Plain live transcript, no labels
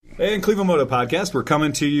And Cleveland Moto Podcast, we're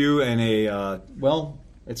coming to you in a,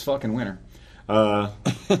 it's fucking winter.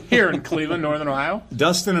 Here in Cleveland, Northern Ohio.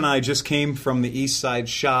 Dustin and I just came from the East Side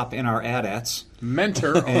shop in our AT-ATs.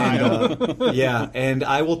 Mentor, Ohio. And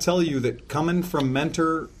I will tell you that coming from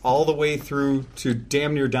Mentor all the way through to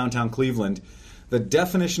damn near downtown Cleveland, the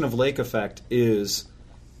definition of lake effect is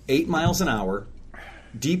 8 miles an hour,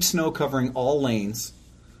 deep snow covering all lanes,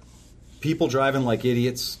 people driving like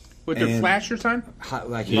idiots. With their flashers on?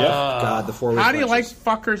 God, the four-way How do you like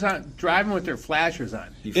flashers. fuckers on driving with their flashers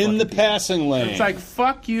on? In the passing lane. It's like,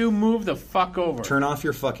 fuck you, move the fuck over. Turn off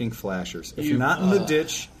your fucking flashers. If you're not in the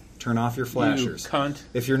ditch, turn off your flashers. You cunt.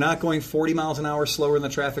 If you're not going 40 miles an hour slower than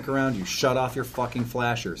the traffic around you, shut off your fucking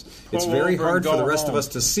flashers. It's Pull very over hard and for the go rest of home. us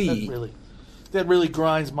to see. That really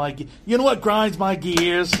grinds my gears. You know what grinds my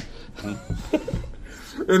gears?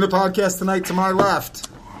 In the podcast tonight, to my left,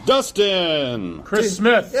 Dustin. Chris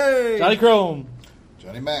Smith. Yay! Johnny Chrome.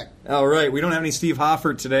 Johnny Mac. All right, we don't have any Steve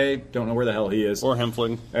Hoffert today. Don't know where the hell he is. Or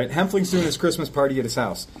Hempfling. Hempfling's doing his Christmas party at his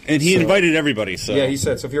house. And he invited everybody, so. Yeah, he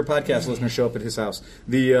said. So if you're a podcast listener, show up at his house.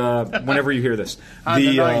 Whenever you hear this.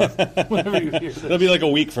 Whenever you hear this. It'll be like a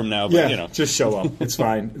week from now, but, just show up. It's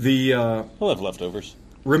fine. We'll have leftovers.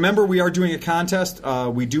 Remember, we are doing a contest.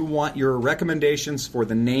 We do want your recommendations for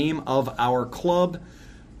the name of our club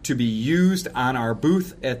to be used on our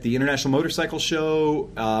booth at the International Motorcycle Show.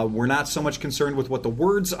 We're not so much concerned with what the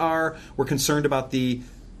words are. We're concerned about the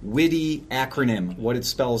witty acronym, what it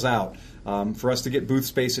spells out. For us to get booth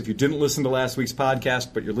space, if you didn't listen to last week's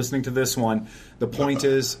podcast, but you're listening to this one, the point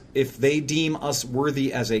is, if they deem us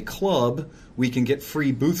worthy as a club, we can get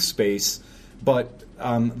free booth space. But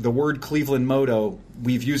the word Cleveland Moto,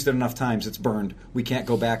 we've used it enough times, it's burned. We can't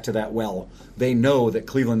go back to that well. They know that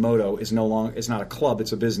Cleveland Moto is it's not a club,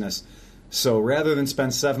 it's a business. So rather than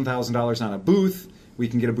spend $7,000 on a booth, we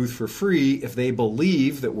can get a booth for free if they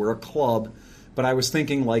believe that we're a club. But I was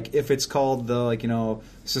thinking, if it's called the,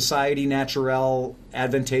 Society Naturelle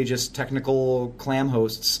Advantageous Technical Clam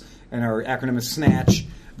Hosts, and our acronym is SNATCH,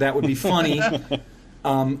 that would be funny.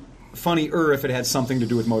 Funnier if it had something to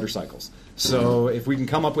do with motorcycles. So if we can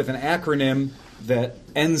come up with an acronym that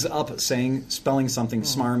ends up spelling something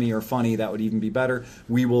smarmy or funny, that would even be better.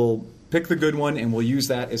 We will pick the good one, and we'll use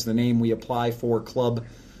that as the name we apply for club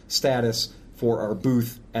status for our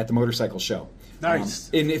booth at the motorcycle show. Nice.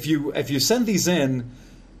 And if you send these in,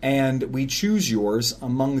 and we choose yours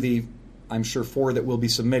among the, I'm sure, 4 that will be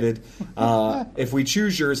submitted, if we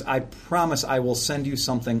choose yours, I promise I will send you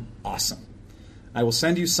something awesome. I will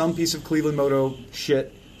send you some piece of Cleveland Moto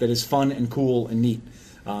shit that is fun and cool and neat.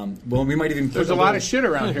 We might even There's a lot of shit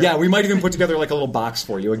around here. Yeah, we might even put together a little box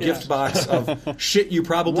for you, a gift box of shit you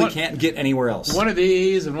probably can't get anywhere else. One of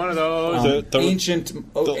these and one of those.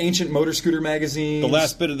 Ancient motor scooter magazine. The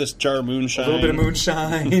last bit of this jar of moonshine. A little bit of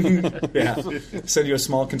moonshine. Yeah. Send you a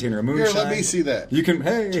small container of moonshine. Here, let me see that. You can,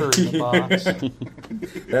 hey. Turd in the box.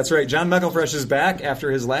 That's right. John McElfresh is back after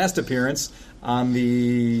his last appearance on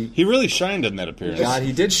the... He really shined in that appearance. God,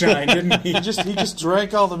 he did shine, didn't he? He just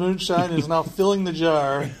drank all the moonshine and is now filling the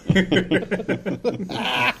jar.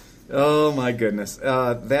 Oh my goodness,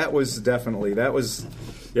 that was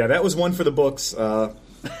one for the books.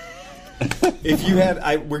 If you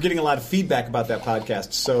had, we're getting a lot of feedback about that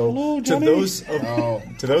podcast. So to those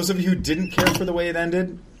of you who didn't care for the way it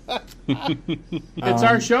ended, it's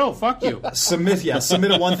our show. Fuck you. submit a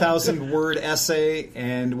 1,000-word essay,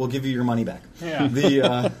 and we'll give you your money back.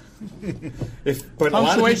 Yeah.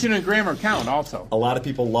 Punctuation and grammar count also. A lot of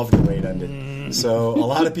people loved the way it ended. So a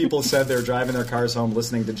lot of people said they're driving their cars home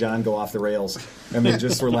listening to John go off the rails, and they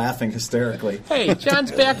just were laughing hysterically. Hey,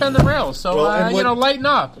 John's back on the rails, so lighten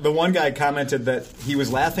up. The one guy commented that he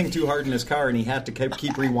was laughing too hard in his car, and he had to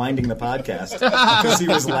keep rewinding the podcast because he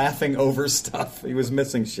was laughing over stuff. He was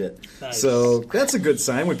missing shit. Nice. So that's a good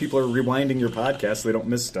sign when people are rewinding your podcast so they don't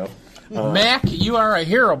miss stuff. Mac, you are a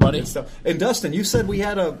hero, buddy. And Dustin, you said we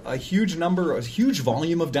had a huge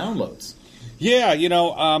volume of downloads.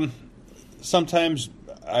 Yeah, sometimes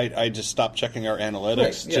I just stop checking our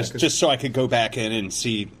analytics just so I could go back in and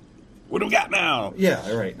see what do we got now.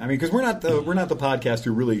 Yeah, right. I mean, because we're not the podcast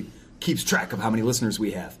who really keeps track of how many listeners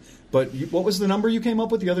we have. But what was the number you came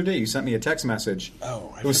up with the other day? You sent me a text message.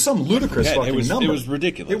 It was some ludicrous fucking number. It was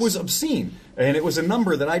ridiculous. It was obscene. And it was a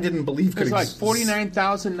number that I didn't believe could exist. It was like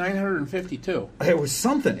 49,952. It was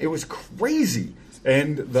something. It was crazy.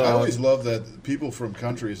 And I always love that people from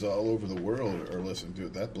countries all over the world are listening to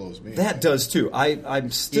it. That blows me. That does, too. I'm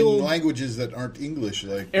still... In languages that aren't English,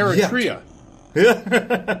 like... Eritrea. Yeah.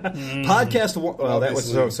 Podcast... Well, that was...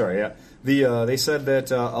 So sorry, yeah. They said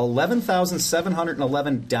that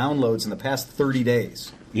 11,711 downloads in the past 30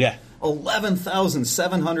 days. Yeah.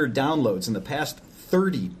 11,700 downloads in the past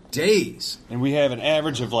 30 days. And we have an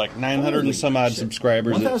average of like 900 and some odd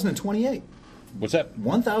subscribers. 1,028. What's that?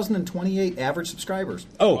 1,028 average subscribers.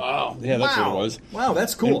 Oh, wow. Yeah, that's what it was. Wow,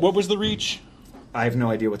 that's cool. And what was the reach? I have no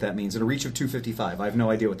idea what that means. And a reach of 255. I have no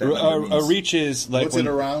idea what that means. A reach is like... What's it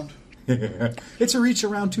around? It's a reach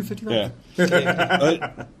around 255.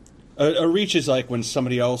 Yeah. A reach is like when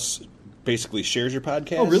somebody else basically shares your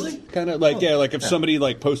podcast. Oh, really? Kind of like, like if somebody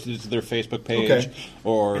like posted it to their Facebook page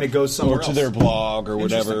or, and it goes somewhere or to their blog or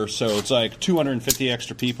whatever. So it's like 250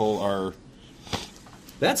 extra people are...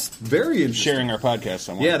 That's very interesting. Sharing our podcast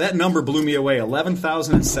somewhere. Yeah, that number blew me away.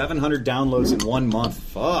 11,700 downloads in 1 month.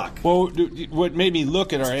 Fuck. Well, what made me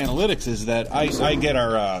look at our analytics is that I get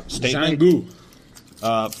our statement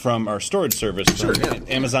from our storage service from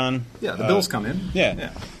Amazon. Yeah, the bills come in.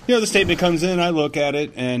 Yeah. The statement comes in, I look at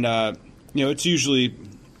it, and, it's usually...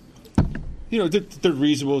 they're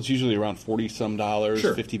reasonable. It's usually around $40-some,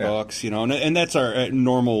 $50, and that's our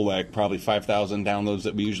normal, like, probably 5,000 downloads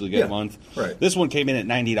that we usually get a month. Right. This one came in at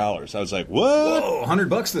 $90. I was like, what? Whoa,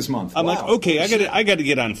 $100 this month. I'm like, okay, I got to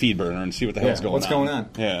get on FeedBurner and see what the hell's going on. What's going on?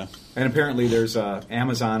 Yeah. And apparently there's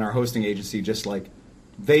Amazon, our hosting agency, just like,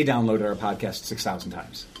 they downloaded our podcast 6,000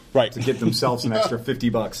 times. Right. To get themselves an extra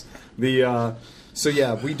 $50. So,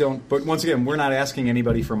 yeah, we don't... But once again, we're not asking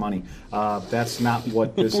anybody for money. That's not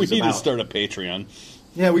what this is about. We need to start a Patreon.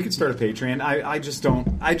 Yeah, we could start a Patreon. I just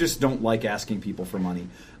don't like asking people for money.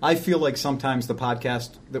 I feel like sometimes the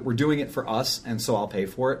podcast, that we're doing it for us, and so I'll pay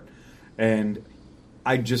for it. And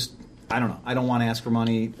I don't know. I don't want to ask for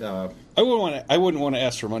money. I wouldn't want to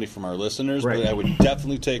ask for money from our listeners, but I would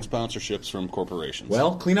definitely take sponsorships from corporations.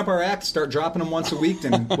 Well, clean up our act, start dropping them once a week,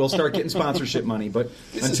 and we'll start getting sponsorship money. But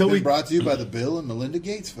this has been brought to you by the Bill and Melinda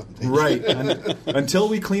Gates Foundation. Right. Until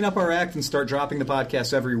we clean up our act and start dropping the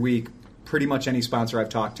podcast every week, pretty much any sponsor I've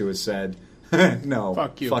talked to has said, no,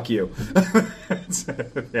 fuck you.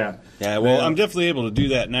 Yeah. Yeah. Well, I'm definitely able to do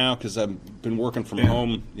that now because I've been working from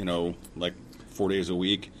home. Like 4 days a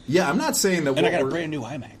week. Yeah, I'm not saying that. And I got a brand new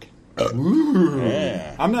iMac. Ooh.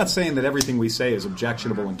 Yeah. I'm not saying that everything we say is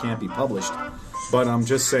objectionable and can't be published, but I'm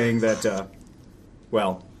just saying that,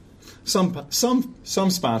 some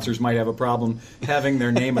sponsors might have a problem having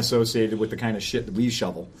their name associated with the kind of shit that we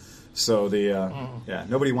shovel. So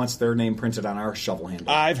nobody wants their name printed on our shovel handle.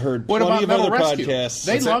 I've heard plenty of other podcasts.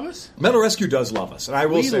 They love us. Metal Rescue does love us, and I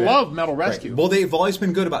will say we love Metal Rescue. Right. Well, they've always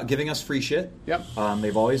been good about giving us free shit. Yep.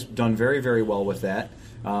 They've always done very, very well with that.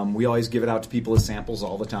 We always give it out to people as samples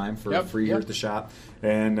all the time for free here at the shop.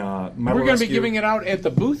 And we're going to be giving it out at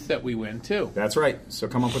the booth that we win too. That's right. So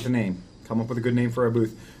come up with a name. Come up with a good name for our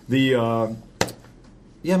booth. The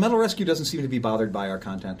Metal Rescue doesn't seem to be bothered by our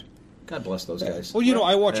content. God bless those guys. Well,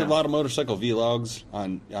 I watch a lot of motorcycle vlogs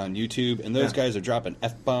on YouTube, and those guys are dropping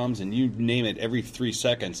F-bombs, and you name it, every 3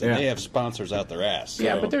 seconds, and they have sponsors out their ass. So.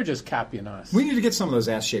 Yeah, but they're just copying us. We need to get some of those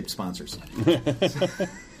ass-shaped sponsors.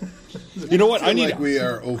 You know what? I like we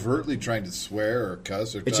are overtly trying to swear or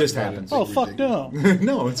cuss or it just happens. Oh, fuck no.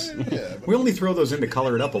 No, we only throw those in to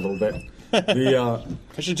color it up a little bit.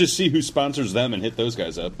 I should just see who sponsors them and hit those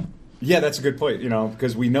guys up. Yeah, that's a good point,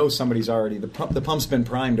 because we know somebody's already... The pump's been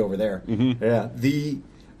primed over there. Mm-hmm. Yeah.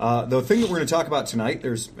 The thing that we're going to talk about tonight,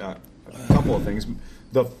 there's a couple of things.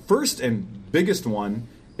 The first and biggest one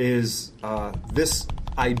is this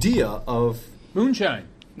idea of... Moonshine.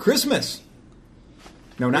 Christmas.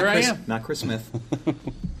 No, not Chris Smith.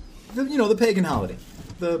 The pagan holiday.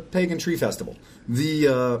 The pagan tree festival.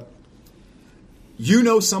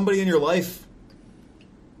 Somebody in your life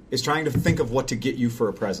is trying to think of what to get you for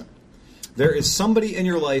a present. There is somebody in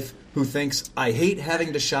your life who thinks, I hate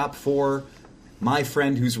having to shop for my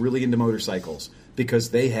friend who's really into motorcycles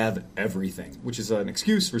because they have everything, which is an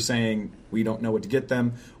excuse for saying we don't know what to get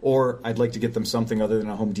them, or I'd like to get them something other than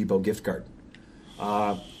a Home Depot gift card.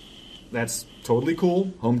 That's totally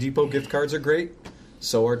cool. Home Depot gift cards are great.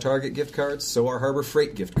 So are Target gift cards. So are Harbor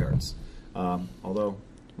Freight gift cards. Although...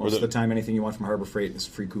 Most of the time, anything you want from Harbor Freight is a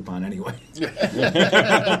free coupon anyway.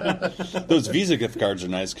 Those Visa gift cards are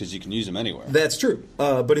nice because you can use them anywhere. That's true.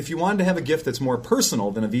 But if you wanted to have a gift that's more personal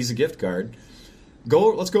than a Visa gift card,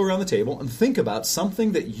 let's go around the table and think about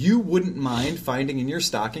something that you wouldn't mind finding in your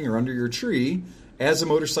stocking or under your tree as a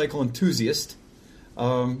motorcycle enthusiast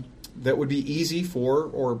that would be easy for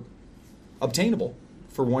or obtainable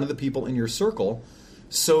for one of the people in your circle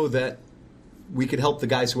so that we could help the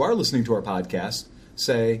guys who are listening to our podcast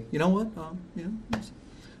say, you know what,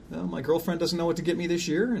 my girlfriend doesn't know what to get me this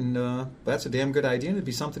year, and that's a damn good idea, and it'd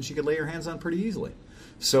be something she could lay her hands on pretty easily.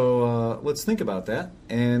 So let's think about that,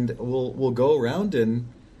 and we'll go around and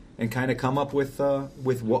kind of come up with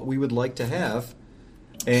what we would like to have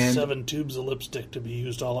And 7 tubes of lipstick to be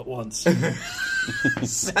used all at once.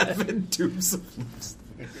 7 tubes of lipstick.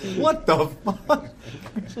 What the fuck?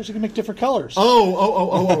 So she can make different colors.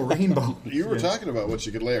 Oh, rainbow. You were talking about what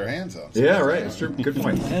you could lay her hands on. Yeah, right. That's true. Good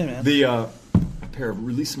point. Hey, man. A pair of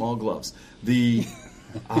really small gloves.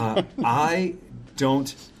 I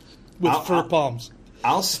don't... With fur palms.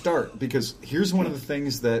 I'll start, because here's one of the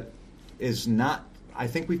things that is not... I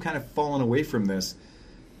think we've kind of fallen away from this.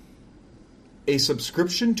 A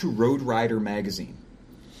subscription to Road Rider magazine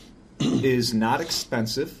is not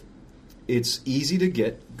expensive. It's easy to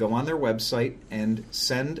get. Go on their website and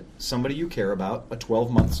send somebody you care about a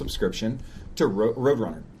 12-month subscription to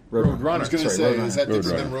Roadrunner. Roadrunner. I was going to say, is that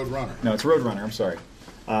different than Roadrunner? No, it's Roadrunner. I'm sorry.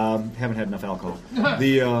 Haven't had enough alcohol.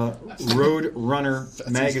 The Roadrunner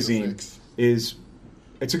magazine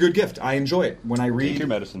it's a good gift. I enjoy it when I read. Drink your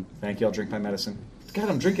medicine. Thank you. I'll drink my medicine. God,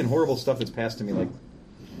 I'm drinking horrible stuff that's passed to me. Like,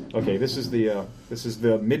 okay, this is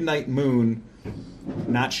the Midnight Moon,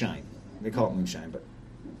 not Shine. They call it Moonshine, but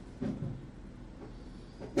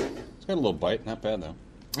it's got a little bite. Not bad though.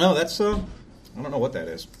 No, that's I don't know what that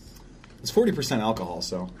is. It's 40% alcohol,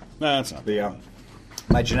 so No, that's not.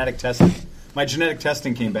 My genetic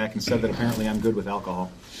testing came back and said that apparently I'm good with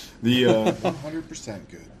alcohol. 100%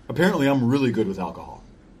 good. Apparently I'm really good with alcohol.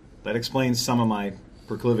 That explains some of my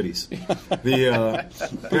proclivities.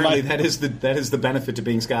 Apparently that is the benefit to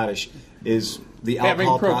being Scottish is the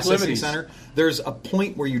alcohol processing center. There's a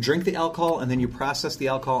point where you drink the alcohol and then you process the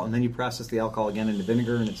alcohol and then you process the alcohol again into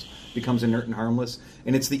vinegar and it becomes inert and harmless.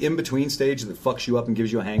 And it's the in-between stage that fucks you up and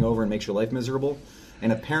gives you a hangover and makes your life miserable.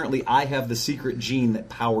 And apparently I have the secret gene that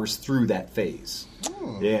powers through that phase.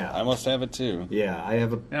 Oh. Yeah. I must have it too. Yeah, I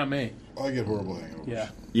have a... Not me. I get horrible hangovers. Yeah.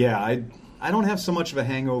 Yeah, I don't have so much of a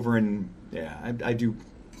hangover, and I do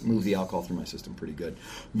move the alcohol through my system pretty good.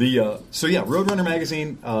 Roadrunner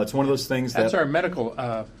magazine. It's one of those things That's our medical.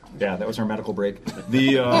 That was our medical break.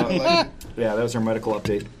 That was our medical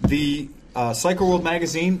update. The Cycle World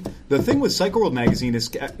magazine. The thing with Cycle World magazine is,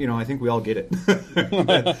 I think we all get it.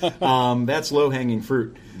 That's low hanging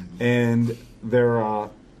fruit, and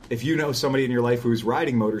if you know somebody in your life who's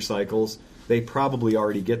riding motorcycles, they probably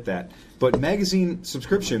already get that. But magazine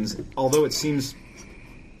subscriptions, although it seems,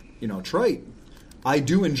 trite, I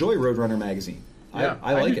do enjoy Roadrunner magazine. Yeah,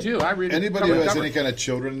 I like do it too. I read Anybody it who has cover. any kind of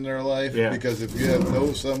children in their life, Yeah. because if you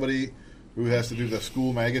know somebody who has to do the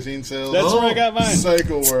school magazine sales, That's where I got mine.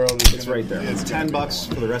 Cycle World is It's right there. It's $10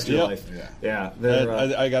 for the rest of your life. Yeah.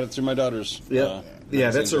 Yeah, I got it through my daughter's.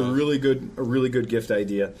 that's a really good gift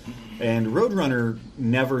idea. And Roadrunner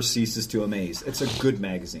never ceases to amaze. It's a good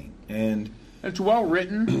magazine, and It's well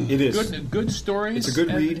written. It is. Good stories. it's a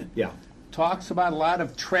good read. Yeah. Talks about a lot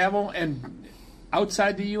of travel and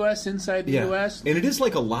outside the U.S., inside the U.S. And it is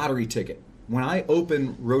like a lottery ticket. When I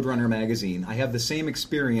open Roadrunner magazine, I have the same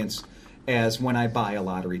experience as when I buy a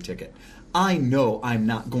lottery ticket. I know I'm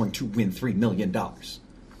not going to win $3 million.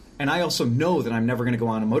 And I also know that I'm never going to go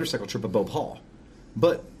on a motorcycle trip at Bob Hall.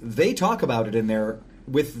 But they talk about it in there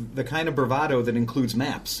with the kind of bravado that includes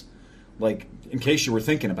maps. Like, in case you were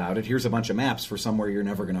thinking about it, here's a bunch of maps for somewhere you're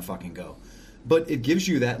never going to fucking go. But it gives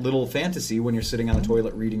you that little fantasy when you're sitting on the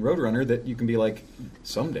toilet reading Roadrunner that you can be like,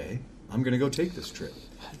 someday I'm going to go take this trip.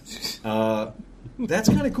 That's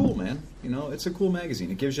kind of cool, man. It's a cool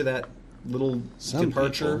magazine. It gives you that little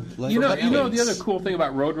departure. You know the other cool thing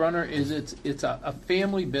about Roadrunner is it's a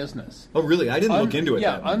family business. Oh, really? I didn't look into it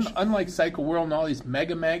that much. Unlike Cycle World and all these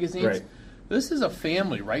mega magazines, right. This is a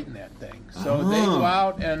family writing that thing. So they go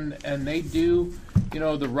out and they do,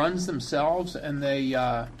 the runs themselves, and they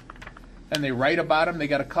write about them. They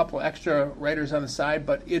got a couple extra writers on the side,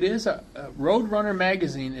 but it is a Roadrunner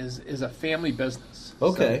magazine is a family business.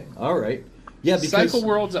 Okay, So, all right. Yeah, because Cycle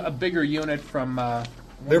World's a bigger unit from.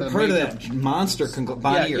 they're part of that monster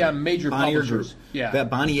Bonnier. Yeah, major Bonnier publishers. Group. Yeah. That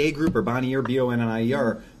Bonnier Group or Bonnier,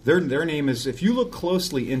 Bonnier. Their name is. If you look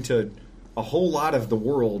closely into a whole lot of the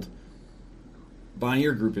world,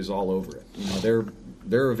 Bonnier Group is all over it.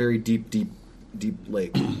 They're a very deep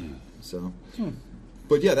lake. So,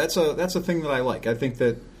 but yeah, that's a thing that I like. I think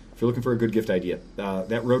that if you're looking for a good gift idea,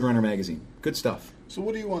 that Roadrunner magazine, good stuff. So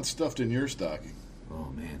what do you want stuffed in your stocking? Oh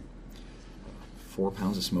man, 4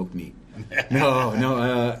 pounds of smoked meat.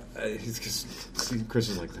 No. Chris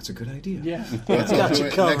is like, that's a good idea. Yeah. Let's Got you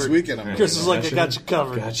covered. next weekend. I'm Chris is going. like, I got you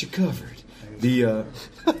covered. Got you covered.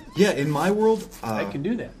 In my world, I can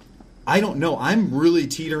do that. I don't know. I'm really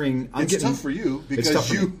teetering. It's tough for you because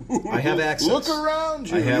I have access. Look around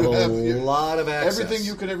you. I have You a lot of access. Everything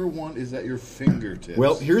you could ever want is at your fingertips.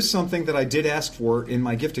 Well, here's something that I did ask for in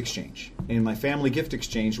my gift exchange. In my family gift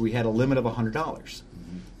exchange, we had a limit of $100.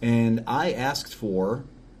 And I asked for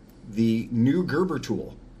the new Gerber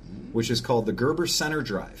tool, which is called the Gerber Center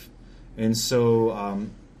Drive. And so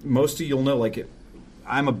most of you'll know, like,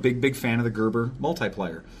 I'm a big fan of the Gerber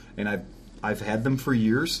multiplier, and I've had them for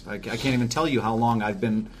years. I can't even tell you how long I've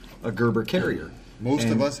been a Gerber carrier. Most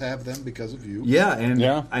of us have them because of you. Yeah,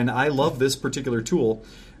 and I love this particular tool.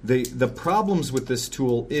 The problems with this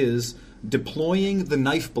tool is deploying the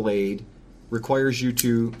knife blade requires you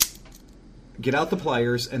to get out the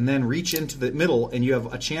pliers and then reach into the middle, and you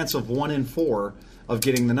have a chance of 1 in 4 of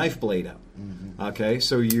getting the knife blade out. Mm-hmm. Okay,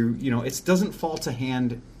 so you know it doesn't fall to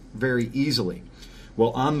hand very easily.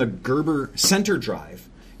 Well, on the Gerber Center Drive,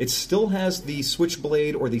 it still has the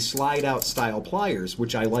switchblade or the slide-out style pliers,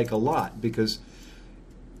 which I like a lot because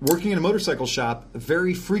working in a motorcycle shop,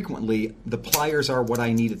 very frequently the pliers are what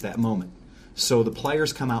I need at that moment. So the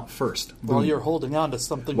pliers come out first. While you're holding on to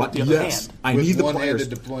something with the other hand. I With need the one-handed pliers.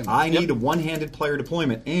 deployment. I need a one-handed plier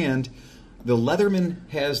deployment, and the Leatherman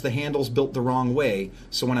has the handles built the wrong way,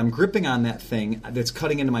 so when I'm gripping on that thing, it's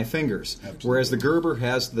cutting into my fingers. Absolutely. Whereas the Gerber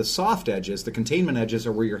has the soft edges, the containment edges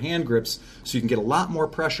are where your hand grips, so you can get a lot more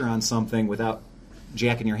pressure on something without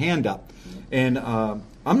jacking your hand up. And I'm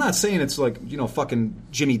not saying it's like, fucking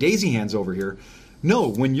Jimmy Daisy hands over here. No,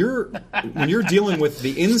 when you're dealing with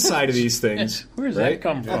the inside of these things, Where does right? that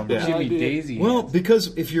come from? Yeah. Jimmy Daisy. Well,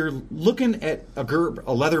 because if you're looking at a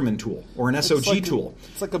Leatherman tool or an SOG tool,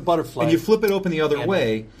 It's like a butterfly. and you flip it open the other Handle.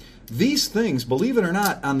 way, these things, believe it or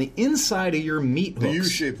not, on the inside of your meat The hooks,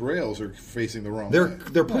 U-shaped rails are facing the wrong they're way.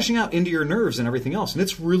 they're pushing out into your nerves and everything else, and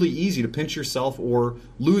it's really easy to pinch yourself or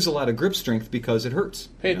lose a lot of grip strength because it hurts.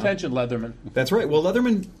 Pay attention, Leatherman. That's right. Well,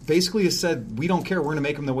 Leatherman basically has said, we don't care. We're going to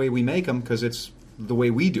make them the way we make them because it's the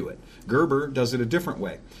way we do it. Gerber does it a different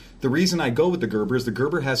way. The reason I go with the Gerber is the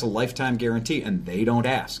Gerber has a lifetime guarantee, and they don't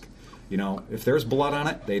ask. If there's blood on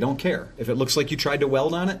it, they don't care. If it looks like you tried to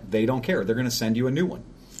weld on it, they don't care. They're going to send you a new one.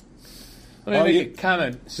 Let me make a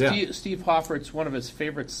comment. Yeah. Steve Hoffert's one of his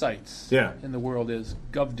favorite sites in the world is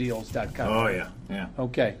govdeals.com. Oh, yeah.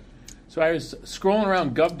 Okay. So I was scrolling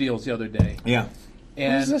around GovDeals the other day. Yeah. What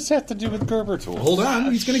And does this have to do with Gerber tools? Hold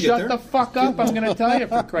on. He's going to get there. Shut the fuck up. I'm going to tell you,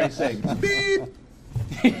 for Christ's sake.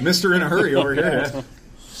 Mr. In a Hurry over here. Yeah.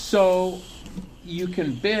 So you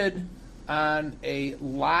can bid on a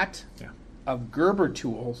lot of Gerber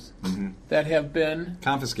tools that have been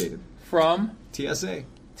Confiscated. from TSA.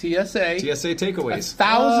 TSA. TSA takeaways.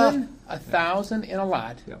 A thousand in a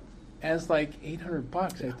lot. Yep. As like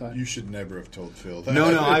 $800, I thought. You should never have told Phil that.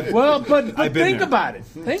 No, I've... Well, but I've been think there. about it.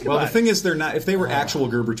 Think Well, about the thing is, they're not. If they were actual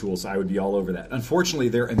Gerber tools, I would be all over that. Unfortunately,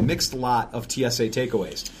 they're a mixed lot of TSA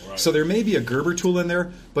takeaways. Right. So there may be a Gerber tool in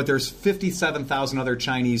there, but there's 57,000 other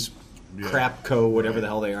Chinese crap co, whatever the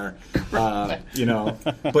hell they are.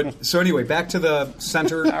 But so anyway, back to the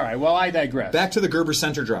center. All right. Well, I digress. Back to the Gerber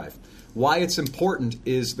Center Drive. Why it's important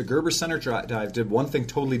is the Gerber Center Drive did one thing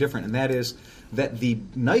totally different, and that is that the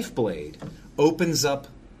knife blade opens up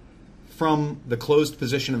from the closed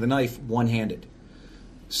position of the knife one-handed.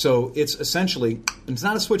 So it's essentially, it's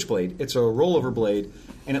not a switchblade, it's a rollover blade,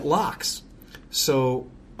 and it locks. So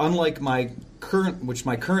unlike my current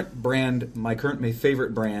brand, my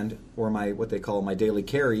favorite brand, or what they call my daily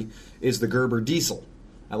carry, is the Gerber Diesel.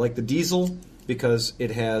 I like the Diesel because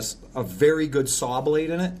it has a very good saw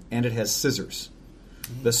blade in it, and it has scissors.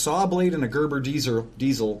 The saw blade in a Gerber Diesel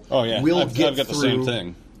will I've get got through... the same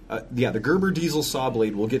thing. The Gerber Diesel saw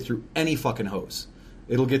blade will get through any fucking hose.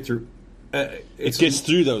 It'll get through... It gets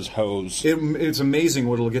through those hose. It's amazing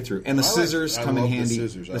what it'll get through. And the scissors come in love the handy.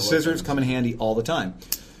 scissors. I The love scissors them. come in handy all the time.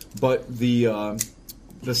 But the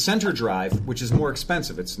Center Drive, which is more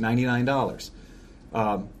expensive, it's $99.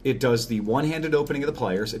 It does the one-handed opening of the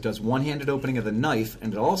pliers. It does one-handed opening of the knife,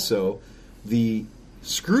 and it also the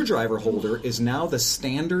screwdriver holder is now the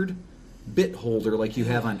standard bit holder like you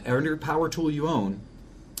have on every power tool you own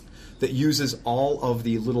that uses all of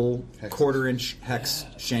the little quarter-inch hex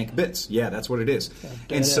shank bits. Yeah, that's what it is.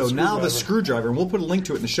 And so now the screwdriver, and we'll put a link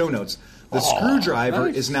to it in the show notes, the screwdriver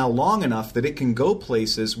is now long enough that it can go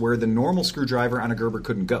places where the normal screwdriver on a Gerber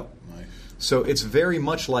couldn't go. Nice. So it's very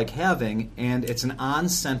much like having, and it's an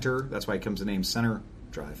on-center, that's why it comes the name Center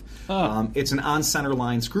Drive. It's an on-center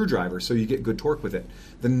line screwdriver, so you get good torque with it.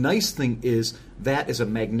 The nice thing is that is a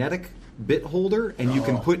magnetic bit holder, and you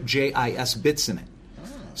can put JIS bits in it.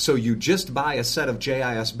 So you just buy a set of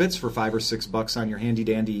JIS bits for $5 or $6 on your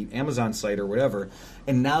handy-dandy Amazon site or whatever,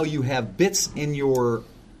 and now you have bits in your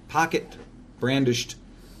pocket brandished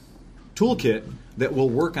toolkit that will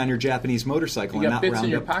work on your Japanese motorcycle You and got not bits round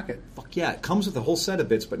in your up. pocket. Fuck yeah, it comes with a whole set of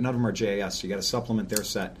bits, but none of them are JIS. So you got to supplement their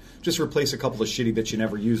set. Just replace a couple of shitty bits you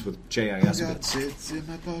never use with JIS Got bits. bits in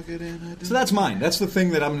my pocket and I don't. So that's mine. That's the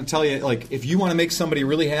thing that I'm going to tell you. Like, if you want to make somebody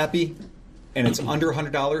really happy, and it's under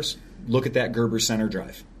 $100, look at that Gerber center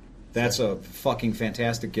drive. That's a fucking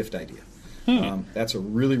fantastic gift idea. That's a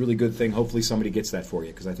really, really good thing. Hopefully somebody gets that for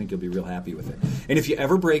you, because I think you'll be real happy with it. And if you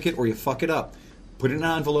ever break it or you fuck it up, put it in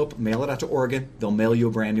an envelope, mail it out to Oregon. They'll mail you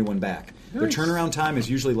a brand new one back. Their Nice. turnaround time is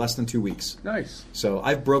usually less than 2 weeks. Nice. So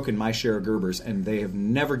I've broken my share of Gerbers, and they have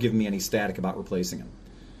never given me any static about replacing them.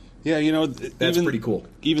 Yeah, you know, That's pretty cool.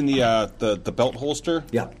 Even the belt holster.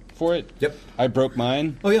 Yeah. For it. Yep. I broke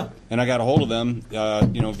mine. Oh, yeah. And I got a hold of them,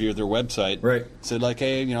 via their website. Right. Said like,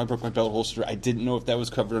 hey, I broke my belt holster. I didn't know if that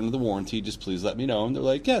was covered under the warranty. Just please let me know. And they're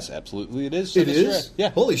like, yes, absolutely, it is. Send It us your is? ad- Yeah.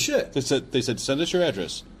 Holy shit. They said send us your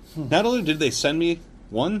address. Not only did they send me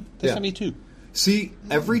one, they Yeah. sent me two. See,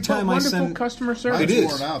 every time I Wonderful send... customer service. Mine's It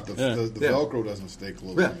is. worn out. The Yeah. Velcro doesn't stay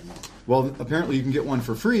closed Yeah. anymore. Well, apparently you can get one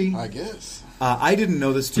for free. I guess. I didn't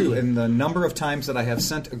know this, too, and the number of times that I have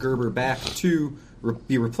sent a Gerber back to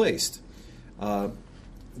be replaced,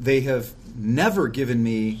 they have never given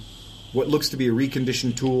me what looks to be a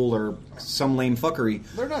reconditioned tool or some lame fuckery.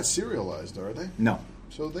 They're not serialized, are they? No.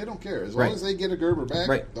 So they don't care. As Right. long as they get a Gerber back,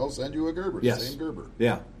 Right. they'll send you a Gerber. Yes. Same Gerber.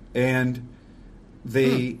 Yeah. And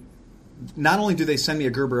they... Not only do they send me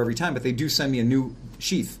a Gerber every time, but they do send me a new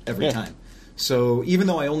sheath every Yeah. time. So even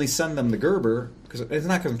though I only send them the Gerber, because it's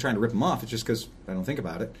not because I'm trying to rip them off, it's just because I don't think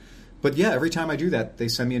about it. But yeah, every time I do that, they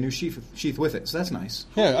send me a new sheath with it. So that's nice.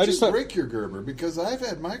 Yeah, I I just just thought. break your Gerber because I've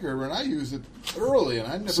had my Gerber and I use it thoroughly and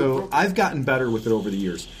I never So broke it. I've gotten better with it over the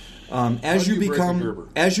years. As do you you break a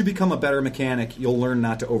Gerber? become a better mechanic, you'll learn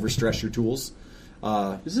not to overstress your tools.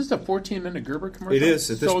 Is this a 14-minute Gerber commercial? It is,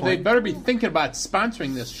 at this so they point. better be thinking about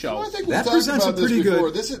sponsoring this show. Well, I think we That talked presents about a pretty this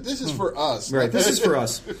before. good- This is for us. Right, this is for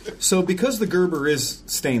us. So because the Gerber is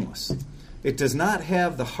stainless, it does not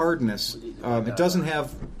have the hardness. It doesn't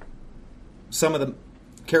have some of the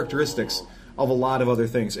characteristics of a lot of other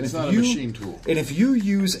things. And It's if not a machine tool. And if you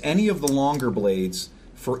use any of the longer blades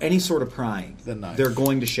for any sort of prying, The knife. they're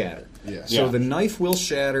going to shatter. Yeah. So Yeah. the knife will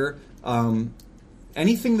shatter.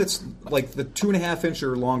 Anything that's like the 2.5-inch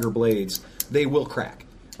or longer blades, they will crack.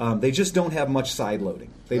 They just don't have much side loading.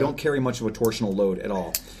 They don't carry much of a torsional load at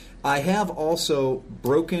all. I have also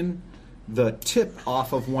broken the tip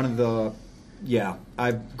off of one of the... Yeah,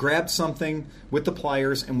 I grabbed something with the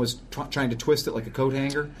pliers and was trying to twist it like a coat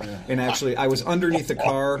hanger. And actually, I was underneath the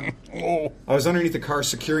car. I was underneath the car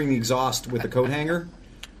securing the exhaust with the coat hanger,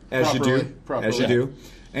 as you do. Properly. As you do.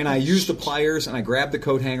 And I used the pliers and I grabbed the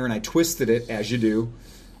coat hanger and I twisted it, as you do.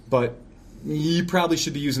 But you probably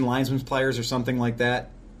should be using linesman's pliers or something like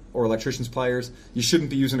that, or electrician's pliers. You shouldn't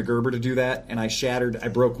be using a Gerber to do that. And I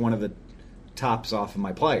broke one of the tops off of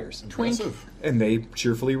my pliers. Impressive. And they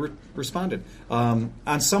cheerfully responded. On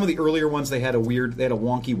some of the earlier ones, they had a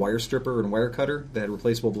wonky wire stripper and wire cutter that had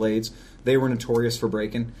replaceable blades. They were notorious for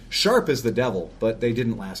breaking. Sharp as the devil, but they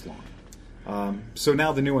didn't last long. So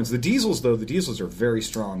now the new ones. The diesels, though, are very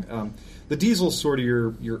strong. The diesel's sort of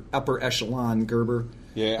your upper echelon Gerber.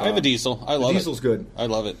 Yeah, I have a diesel. I love it. Diesel's good. I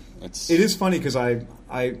love it. It is funny because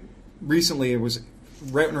I recently was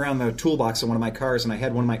routing around the toolbox of one of my cars, and I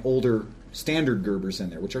had one of my older standard Gerbers in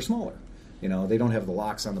there, which are smaller. They don't have the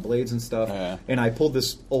locks on the blades and stuff. Yeah. And I pulled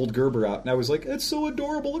this old Gerber out, and I was like, it's so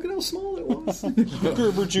adorable. Look at how small it was.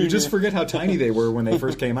 Gerber Junior. You just forget how tiny they were when they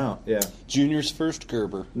first came out. Yeah. Junior's first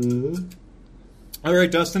Gerber. All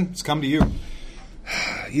right, Dustin, it's come to you.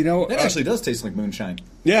 It It actually does taste like moonshine.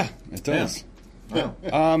 Yeah, it does. Wow.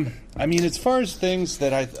 I mean, as far as things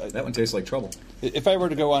that That one tastes like trouble. if I were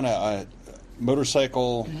to go on a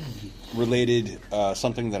motorcycle related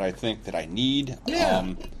something that I think that I need,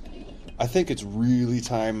 Yeah. I think it's really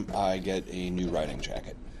time I get a new riding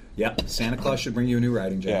jacket. Yep. Santa Claus should bring you a new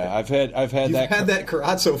riding jacket. Yeah, I've had You've that. had that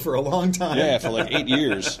Carazzo for a long time. Yeah, for like 8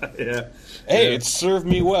 years. Yeah. Hey, Yeah. it's served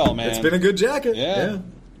me well, man. It's been a good jacket. Yeah.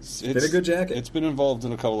 It's been a good jacket. It's been involved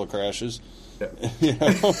in a couple of crashes. Yeah. You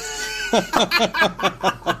know?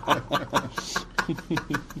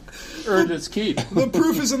 Earned its keep. The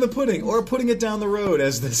proof is in the pudding, or putting it down the road,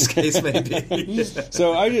 as this case may be.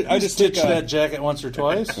 So I just Stitch took that jacket once or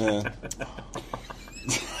twice.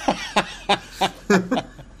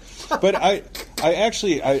 But I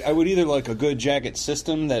actually would either like a good jacket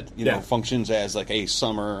system that Yeah. functions as like a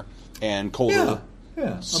summer and colder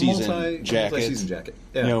Yeah. season jacket, multi-season jacket.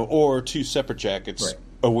 Yeah. or two separate jackets, Right.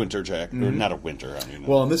 a winter jacket or not a winter. I mean,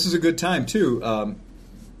 Well, and this is a good time too.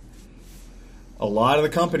 A lot of the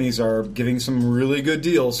companies are giving some really good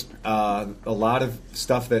deals. A lot of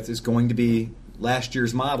stuff that is going to be last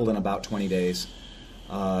year's model in about 20 days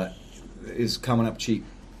is coming up cheap.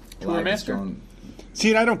 Tourmaster? See,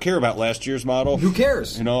 and I don't care about last year's model. Who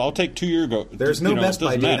cares? I'll take 2 year ago. There's no Best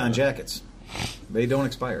Buy date matter. on jackets. They don't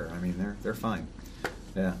expire. I mean, they're fine.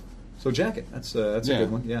 Yeah. So jacket, that's a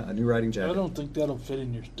good one. Yeah, a new riding jacket. I don't think that'll fit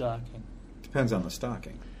in your stocking. Depends on the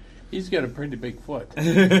stocking. He's got a pretty big foot.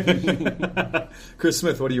 Chris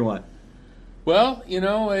Smith, what do you want? Well,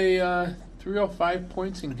 a 305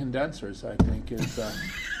 points in condensers, I think, is...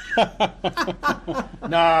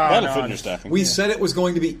 That'll fit in your stocking. We said it was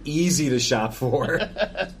going to be easy to shop for.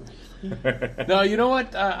 No, you know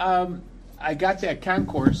what? I got that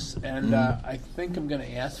concourse, and I think I'm going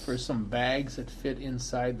to ask for some bags that fit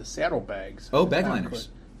inside the saddlebags. Oh, bag liners.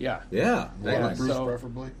 Yeah. Yeah. Waterproof, So-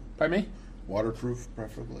 preferably. Pardon me? Waterproof,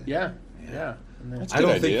 preferably. Yeah. Yeah. And then- That's a good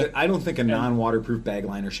idea. I don't think a non-waterproof bag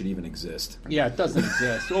liner should even exist. Yeah, it doesn't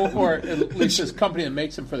exist. Or at least this company that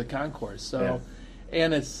makes them for the concourse. So,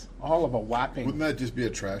 and it's all of a whopping Wouldn't that just be a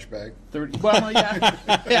trash bag? 30. Well,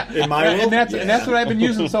 yeah. In my world, and that's what I've been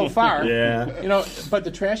using so far. Yeah. But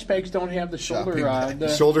the trash bags don't have the shoulder Shopping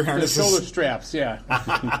the Shoulder the harnesses. shoulder straps. Yeah.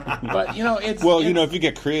 But it's Well, it's, if you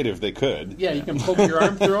get creative, they could. yeah, you can poke your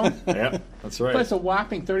arm through them. Yeah, that's But right. it's a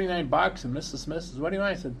whopping $39, and Mrs. Smith says, "What do you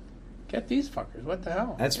want?" I said, "Get these fuckers. What the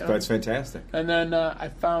hell?" That's fantastic. And then I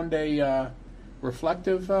found a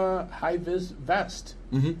reflective high vis vest.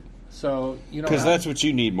 Mm-hmm. So Because that's what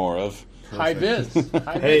you need more of. high vis.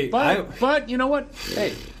 Hey, but you know what?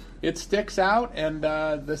 Hey, it sticks out, and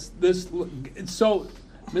so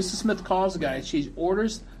Mrs. Smith calls the guy. She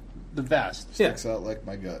orders the vest, Sticks out like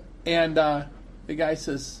my gut. and the guy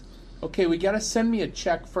says, "Okay, we got to send me a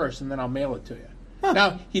check first, and then I'll mail it to you."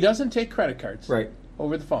 Now he doesn't take credit cards, Right.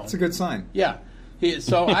 over the phone. It's a good sign. Yeah.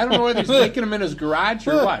 So I don't know whether he's making them in his garage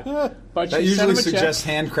or what. But That she sent usually him a suggests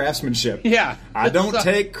check. hand craftsmanship. Yeah. I don't So-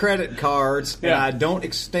 take credit cards, and Yeah. I don't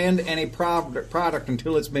extend any product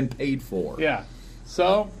until it's been paid for. Yeah.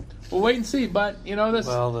 So we'll wait and see. But this.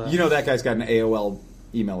 Well, You know that guy's got an AOL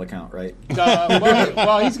email account, right?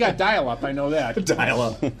 well, he's got dial-up. I know that. Dial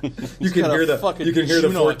up. You can got a hear the fucking you can hear the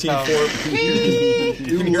Juno 14 you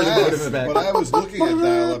can hear the Laugh, modem in the back. But I was looking at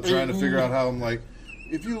dial-up trying to figure out how I'm like,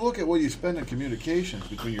 if you look at what you spend in communications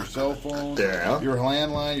between your cell phone, Yeah. your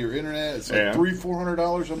landline, your internet, it's like Yeah.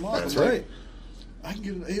 $300-400 a month. That's I'm like, right. I can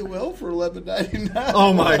get an AOL for $11.99.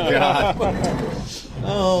 Oh my god.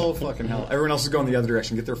 Oh fucking hell. Everyone else is going the other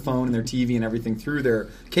direction. Get their phone and their TV and everything through their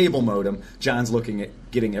cable modem. John's looking at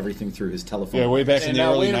getting everything through his telephone. Yeah, way back in And the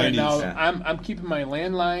now early wait a minute. 90s. Now Yeah. I'm keeping my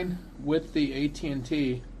landline with the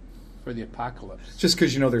AT&T for the apocalypse. Just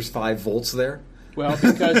because there's 5 volts there. Well,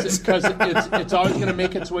 because it's always going to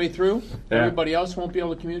make its way through. Yeah. Everybody else won't be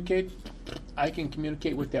able to communicate. I can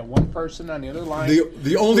communicate with that one person on the other line.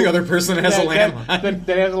 The only other person that has a landline.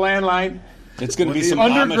 that has a landline It's going to be When some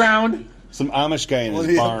underground. Amish guy in When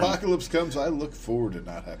his the barn. apocalypse comes, I look forward to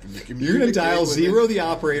not having to communicate. You're going to dial with 0 it. the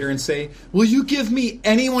operator and say, "Will you give me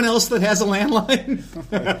anyone else that has a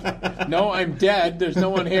landline?" No, I'm dead. There's no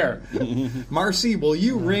one here. Marcy, will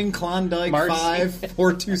you ring Klondike Marcy.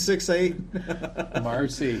 54268?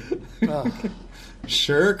 Marcy.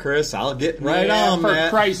 Sure, Chris. I'll get right Yeah, on for that.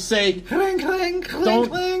 Christ's sake. Clang, clang, clang,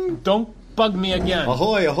 clang. Don't bug me again.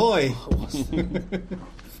 Ahoy, ahoy.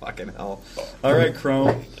 Fucking hell. All right,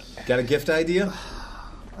 Chrome. Got a gift idea?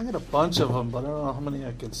 I got a bunch of them, but I don't know how many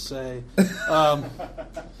I can say. Butt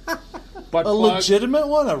A plug. legitimate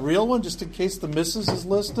one, a real one, just in case the missus is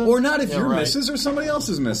listening. Or not if Yeah, you're right. missus or somebody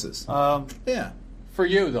else's missus. Yeah. For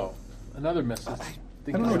you, though. Another missus.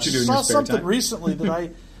 I don't know what you do in saw your spare something time. recently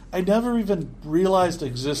that I never even realized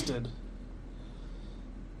existed.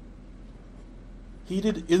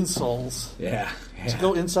 Heated insoles Yeah. to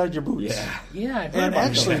go inside your boots. Yeah. Yeah, I've heard And about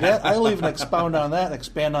actually, that. I'll even expound on that,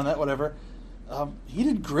 expand on that, whatever.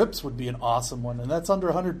 Heated grips would be an awesome one, and that's under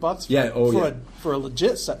 $100 for, Yeah, oh, for, yeah. for a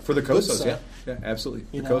legit set. For the good Kosos, set. yeah. Yeah, absolutely.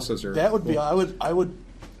 You The know, Kosos are... that would be. cool. I would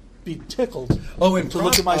be tickled. Oh, and to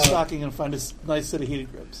look at my stocking and find a nice set of heated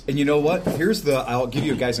grips. And you know what? I'll give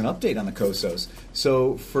you guys an update on the Kosos.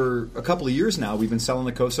 So for a couple of years now, we've been selling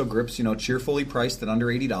the Koso grips, cheerfully priced at under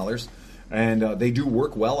 $80. And they do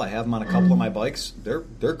work well. I have them on a couple of my bikes. They're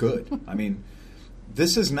good. I mean,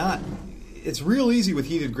 this is not... It's real easy with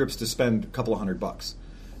heated grips to spend a couple of $100.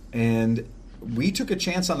 And we took a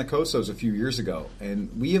chance on the Kosos a few years ago, and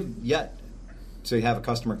we have yet to have a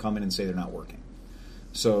customer come in and say they're not working.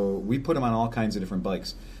 So we put them on all kinds of different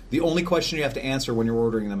bikes. The only question you have to answer when you're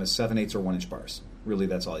ordering them is 7/8 or 1-inch bars. Really,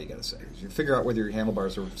 that's all you got to say. You figure out whether your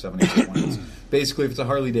handlebars are 7/8 or 1/8. Basically, if it's a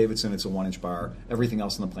Harley Davidson, it's a 1-inch bar. Everything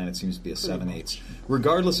else on the planet seems to be a 7/8.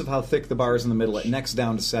 Regardless of how thick the bar is in the middle, it necks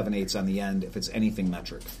down to 7/8 on the end if it's anything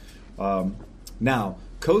metric. Now,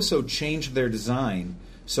 Koso changed their design.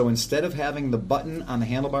 So instead of having the button on the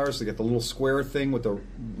handlebars, they get the little square thing with the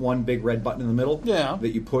one big red button in the middle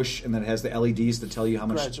that you push, and then it has the LEDs to tell you how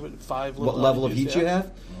much, what level of heat you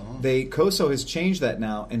have. Koso has changed that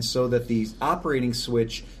now, and so that the operating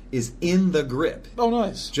switch is in the grip. Oh,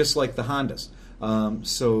 nice! Just like the Hondas.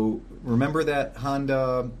 So remember that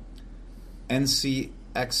Honda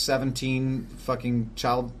NCX17 fucking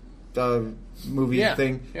child movie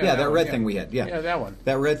thing? Yeah, that red thing we had. Yeah, that one.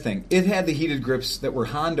 That red thing. It had the heated grips that were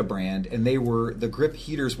Honda brand, and the grip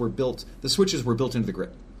heaters were built, the switches were built into the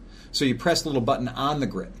grip. So you press the little button on the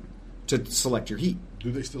grip to select your heat.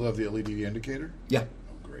 Do they still have the LED indicator? Yeah.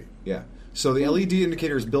 Oh, great. Yeah. So the LED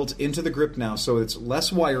indicator is built into the grip now, so it's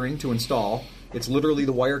less wiring to install. It's literally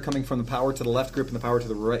the wire coming from the power to the left grip and the power to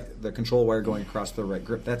the right, the control wire going across the right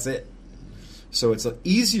grip. That's it. So it's an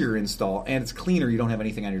easier install, and it's cleaner. You don't have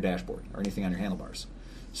anything on your dashboard or anything on your handlebars.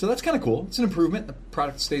 So that's kind of cool. It's an improvement. The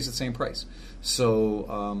product stays at the same price.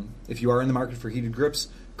 So if you are in the market for heated grips,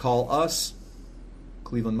 call us,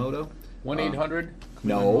 Cleveland Moto. 1-800?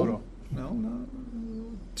 No.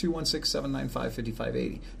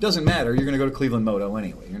 216-795-5580. Doesn't matter. You're going to go to Cleveland Moto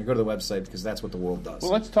anyway. You're going to go to the website because that's what the world does.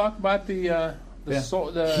 Well, let's talk about the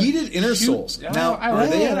heated inner soles. Now, I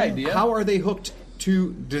like that idea. How are they hooked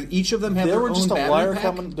to? Do each of them have their own battery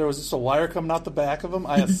pack? There was just a wire coming out the back of them.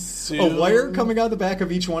 I assume a wire coming out the back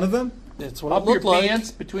of each one of them. It's what up it looked your like.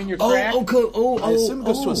 pants between your crack. I assume it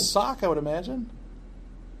goes to a sock. I would imagine.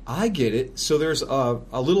 I get it. So there's a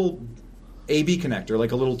little AB connector,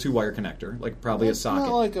 like a little 2-wire connector, like probably a socket.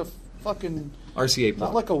 Not like a fucking RCA plug.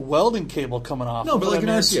 Not like a welding cable coming off. No, but like an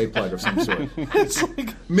RCA plug of some sort. It's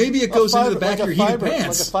like maybe it goes into the back of your heated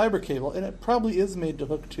pants. Like a fiber cable, and it probably is made to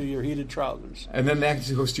hook to your heated trousers. And then that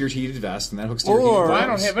hooks to your heated vest, and that hooks to your heated Well, blouse. I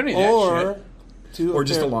don't have any of that shit. Or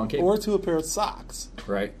just a long cable. Or to a pair of socks.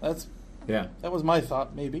 Right. That was my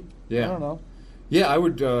thought, maybe. Yeah. I don't know. Yeah, I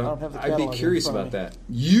would. I'd be curious about that.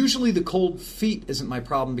 Usually, the cold feet isn't my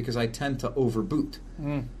problem because I tend to overboot.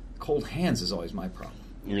 Cold hands is always my problem.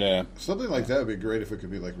 Yeah, something like that would be great if it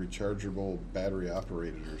could be like rechargeable, battery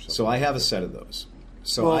operated or something. So I have a set of those.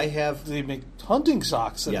 So I have. They make hunting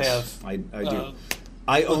socks that have. I do.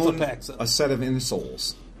 I own a set of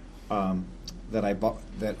insoles that I bought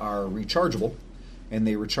that are rechargeable, and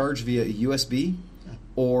they recharge via a USB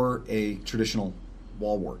or a traditional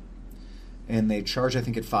wall wart. And they charge, I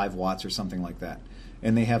think, at 5 watts or something like that.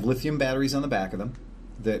 And they have lithium batteries on the back of them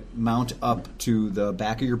that mount up to the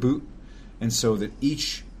back of your boot, and so that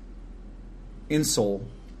each insole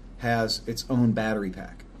has its own battery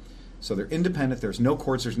pack. So they're independent. There's no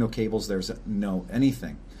cords. There's no cables. There's no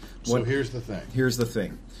anything. So here's the thing. Here's the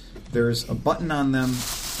thing. There's a button on them,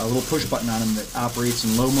 a little push button on them that operates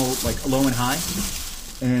in low mode, like low and high.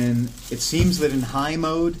 And it seems that in high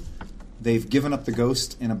mode, they've given up the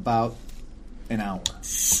ghost in about an hour.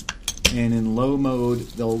 And in low mode,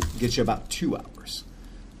 they'll get you about 2 hours.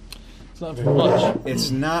 It's not very much. It's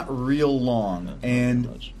not real long.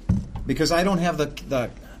 And because I don't have the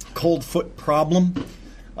cold foot problem.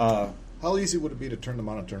 How easy would it be to turn them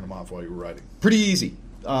on and turn them off while you were riding? Pretty easy.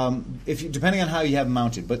 Depending on how you have them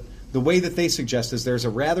mounted. But the way that they suggest is there's a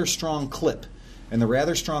rather strong clip. And the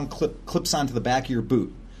rather strong clip clips onto the back of your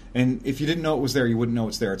boot. And if you didn't know it was there, you wouldn't know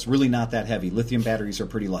it's there. It's really not that heavy. Lithium batteries are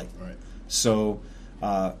pretty light. Right. So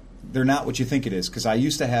they're not what you think it is. Because I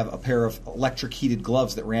used to have a pair of electric heated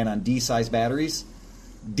gloves that ran on D-size batteries.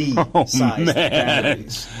 D-sized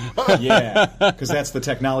batteries. Yeah, because that's the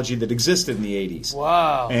technology that existed in the 80s.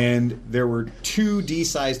 Wow. And there were 2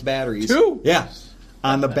 D-sized batteries. 2? Yeah.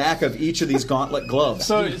 On the back of each of these gauntlet gloves.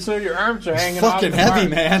 So your arms are hanging out. Fucking heavy,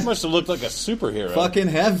 man. Must have looked like a superhero. Fucking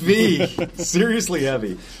heavy. Seriously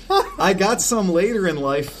heavy. I got some later in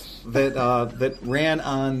life that ran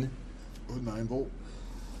on a 9-volt.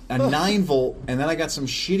 A 9-volt, and then I got some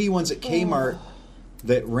shitty ones at Kmart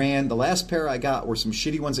that ran. The last pair I got were some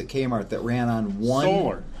shitty ones at Kmart that ran on one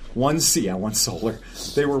solar. One solar.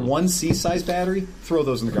 They were 1 C-size battery. Throw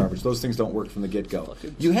those in the garbage. Those things don't work from the get-go.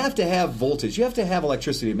 You have to have voltage. You have to have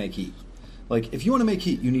electricity to make heat. Like, if you want to make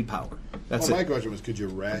heat, you need power. That's it. My question was, could you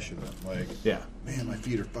ration them? Like, man, my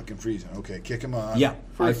feet are fucking freezing. Okay, kick them on. Yeah,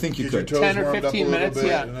 I think you could. Get your toes 10 or warmed 15 up a minutes, little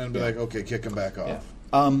bit, yeah. and then be like, okay, kick them back off.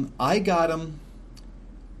 Yeah. I got them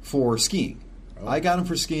for skiing. I got them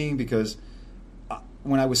for skiing because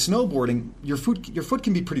when I was snowboarding, your foot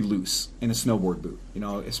can be pretty loose in a snowboard boot. You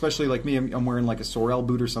know, especially like me, I'm wearing like a Sorel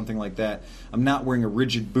boot or something like that. I'm not wearing a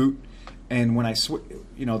rigid boot, And when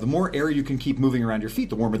the more air you can keep moving around your feet,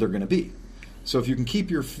 the warmer they're going to be. So if you can keep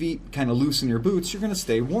your feet kind of loose in your boots, you're going to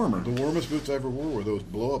stay warmer. The warmest boots I ever wore were those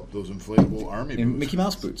blow-up, those inflatable army boots. Mickey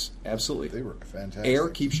Mouse boots, absolutely. They were fantastic. Air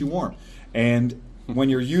keeps you warm. And when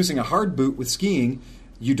you're using a hard boot with skiing,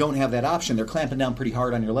 you don't have that option. They're clamping down pretty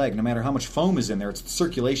hard on your leg. No matter how much foam is in there, it's the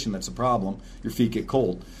circulation that's a problem. Your feet get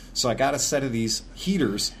cold. So I got a set of these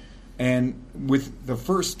heaters, and within the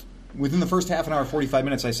first half an hour, 45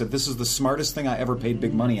 minutes, I said, this is the smartest thing I ever paid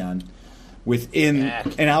big money on. Within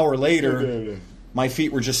an hour later, my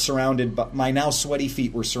feet were just surrounded by, my now sweaty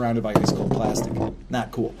feet were surrounded by ice cold plastic.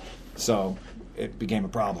 Not cool. So it became a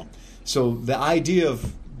problem. So the idea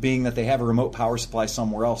of being that they have a remote power supply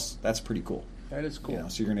somewhere else, that's pretty cool. That is cool.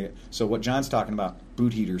 So you're gonna get, so what John's talking about,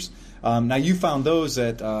 boot heaters. Now you found those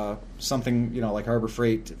at something like Harbor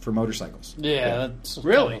Freight for motorcycles. Yeah, that's a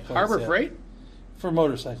Really? type of place, Harbor yeah. Freight? For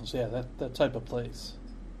motorcycles, yeah, that type of place.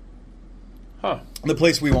 Huh. The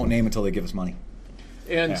place we won't name until they give us money.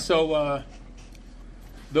 And Yeah. so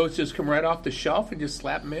those just come right off the shelf and just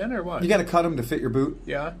slap them in, or what? You got to cut them to fit your boot,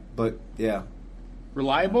 Yeah. but yeah,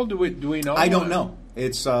 Reliable? Do we know? I don't know.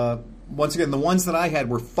 It's once again, the ones that I had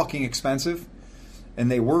were fucking expensive, and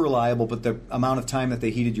they were reliable, but the amount of time that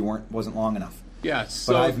they heated you wasn't long enough. Yeah.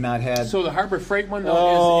 So But I've not had. So the Harbor Freight one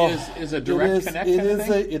though is a direct connect kind of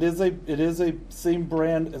thing? It is a same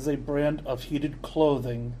brand as a brand of heated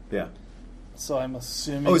clothing. Yeah. So I'm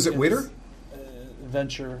assuming. Oh, is it it's, Witter?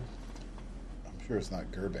 Venture, I'm sure it's not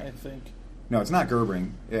Gerbing. I think. No, it's not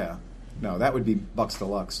Gerbring. Yeah. No, that would be Bucks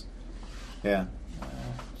Deluxe. Yeah.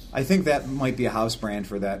 I think that might be a house brand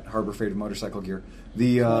for that Harbor Freight of motorcycle gear. The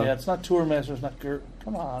Yeah, it's not Tourmaster. It's not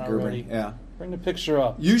Come on already. Gerbring. Yeah. Bring the picture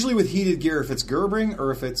up. Usually with heated gear, if it's Gerbring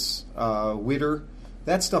or if it's Witter,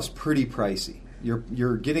 that stuff's pretty pricey.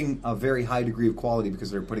 You're getting a very high degree of quality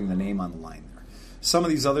because they're putting the name on the line there. Some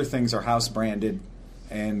of these other things are house branded,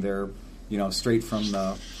 and they're straight from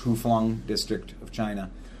the Huflong district of China.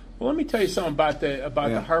 Well, let me tell you something about Yeah.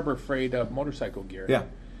 the Harbor Freight motorcycle gear. Yeah.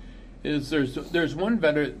 There's one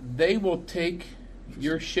vendor, they will take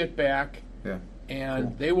your shit back Yeah.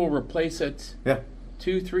 and they will replace it Yeah.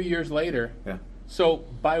 2-3 years later. Yeah. So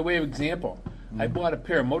by way of example, I bought a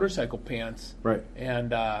pair of motorcycle pants. Right.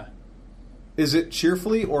 And Is it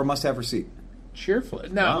cheerfully or must have receipt? cheerfully.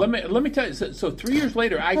 Now Wow. let me tell you. So 3 years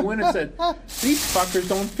later, I go in and said, these fuckers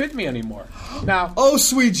don't fit me anymore. Now, Oh,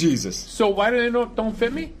 sweet Jesus. so why do they don't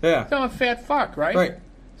fit me? Yeah. I'm a fat fuck, right? Right.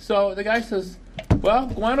 So the guy says, well,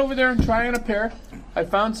 go on over there and try on a pair. I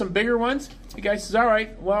found some bigger ones. The guy says, all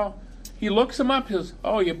right. Well, he looks them up. He says,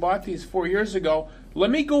 oh, you bought these 4 years ago.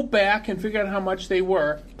 Let me go back and figure out how much they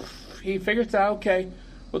were. He figures out, okay,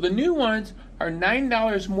 well, the new ones are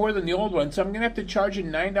 $9 more than the old ones, so I'm going to have to charge you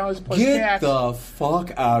 $9 plus Get tax. the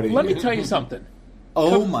fuck out of here. Let me tell you something.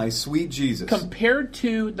 Oh, my sweet Jesus. Compared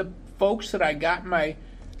to the folks that I got my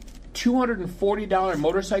 $240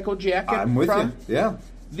 motorcycle jacket I'm with from, you. Yeah.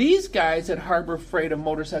 these guys at Harbor Freight of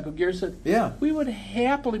Motorcycle Gear said, Yeah. we would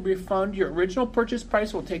happily refund your original purchase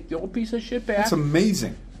price. We'll take the old piece of shit back. That's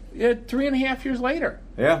amazing. 3.5 years later.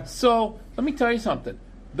 Yeah. So let me tell you something.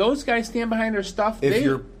 Those guys stand behind their stuff. If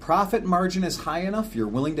your profit margin is high enough, you're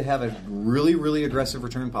willing to have a really, really aggressive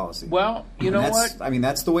return policy. Well, you know what? I mean,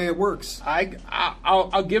 that's the way it works.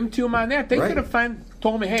 I'll give them to them on that. They Right. could have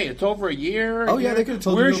told me, hey, it's over a year. Oh, yeah, they could have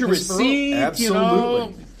told Where's you. your receipt?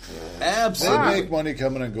 Absolutely. They Absolutely. make money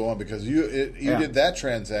coming and going because you Yeah. did that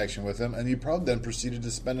transaction with them, and you probably then proceeded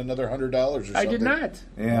to spend another $100 or something. I did not.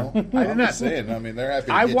 Yeah. I did not. Just saying. I mean, they're happy.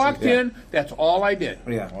 To I get walked you. in. That's all I did.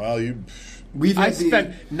 Yeah. Well, We've I had the-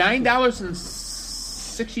 spent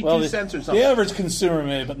 $9.62 or something. The average consumer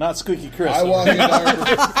may, but not Squeaky Chris. I walk into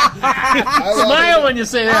Smile when you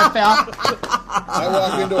say that, pal. I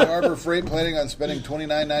walk into a Harbor Freight planning on spending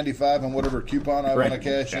 $29.95 on whatever coupon I want to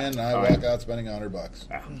cash in, and I walk out spending $100.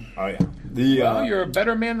 Oh, yeah. The, Well, you're a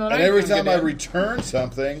better man than I am. And every time I return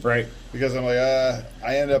something, Right. because I'm like,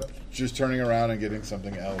 I end up just turning around and getting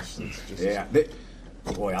something else. It's just Yeah.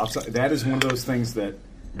 Boy, that is one of those things that...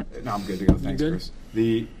 No, I'm good to go. Thanks, good? Chris.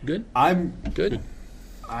 Good? I'm Good.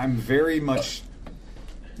 very much...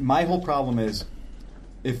 My whole problem is,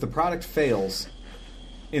 if the product fails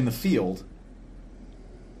in the field,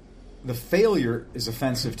 the failure is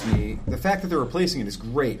offensive to me. The fact that they're replacing it is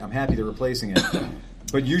great. I'm happy they're replacing it.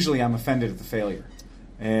 But usually I'm offended at the failure.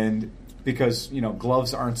 And because,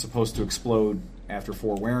 gloves aren't supposed to explode after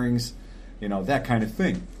 4 wearings, that kind of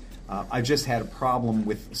thing. I just had a problem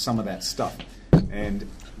with some of that stuff. And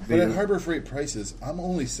But at Harbor Freight prices, I'm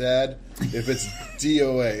only sad if it's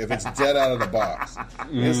DOA, if it's dead out of the box.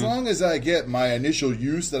 As long as I get my initial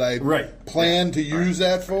use that I plan to use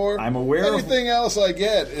that for, I'm aware anything else I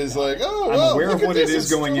get is like, oh, I'm well, aware look of what at it this.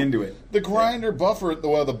 is going into it. The grinder buffer,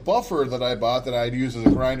 the buffer that I bought that I'd use as a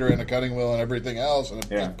grinder and a cutting wheel and everything else, and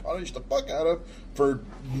it punished the fuck out of for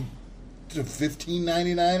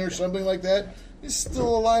 $15.99 or something like that. He's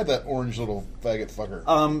still alive, that orange little faggot fucker.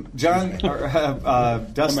 John,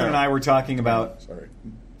 Dustin and I were talking about. Sorry.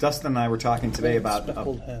 Dustin and I were talking today about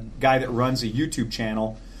a guy that runs a YouTube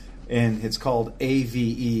channel, and it's called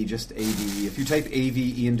AVE, just AVE. If you type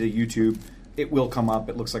AVE into YouTube, it will come up.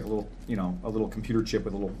 It looks like a little computer chip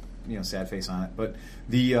with a little, sad face on it. But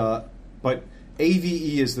but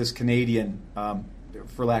AVE is this Canadian,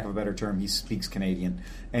 for lack of a better term, he speaks Canadian,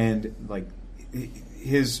 and like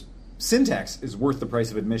his syntax is worth the price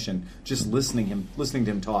of admission. Just listening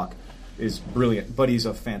to him talk is brilliant. But he's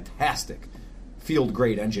a fantastic field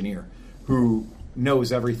grade engineer who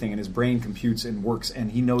knows everything, and his brain computes and works,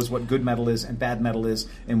 and he knows what good metal is and bad metal is,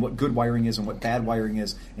 and what good wiring is and what bad wiring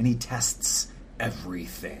is, and he tests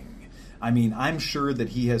everything. I mean, I'm sure that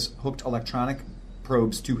he has hooked electronic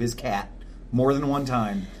probes to his cat more than one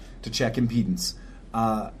time to check impedance.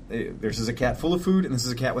 This is a cat full of food, and this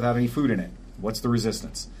is a cat without any food in it. What's the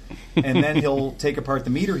resistance? And then he'll take apart the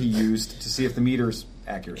meter he used to see if the meter's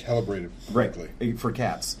accurate. Calibrated correctly. Right, for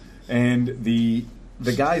cats. And the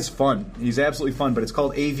guy's fun. He's absolutely fun, but it's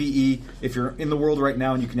called AVE. If you're in the world right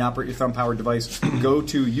now and you can operate your thumb-powered device, go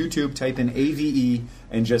to YouTube, type in AVE,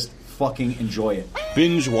 and just fucking enjoy it.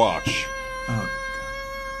 Binge watch. Oh,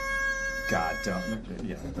 God, don't.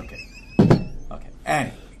 Yeah, okay. Okay.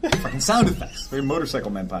 Anyway, fucking sound effects. We're Motorcycle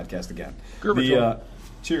Men podcast again.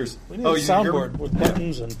 Cheers. We need a soundboard with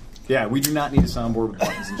buttons and... Yeah, we do not need a soundboard with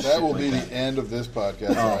buttons and shit. That will like be that. the end of this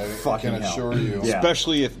podcast. Oh, I can assure you. Yeah.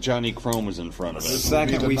 Especially if Johnny Chrome is in front of This us. will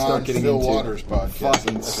be Second the we start getting Phil into Waters podcast.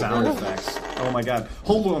 fucking sound effects. Oh my God!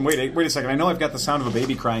 Hold on, wait a second. I know I've got the sound of a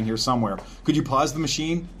baby crying here somewhere. Could you pause the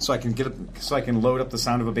machine so I can load up the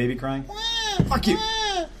sound of a baby crying? Fuck you!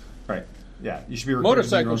 Right? Yeah, you should be recording your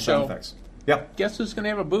Motorcycle own show. sound effects. Yep. Guess who's going to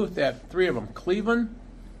have a booth at 3 of them? Cleveland,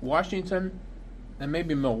 Washington, and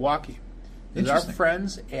maybe Milwaukee. It's our Interesting.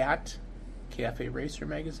 friends at Cafe Racer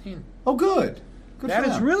Magazine. Oh, good. Good. That for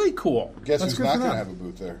is them. really cool. Guess That's who's good not for going to them. have a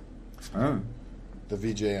booth there? Oh. The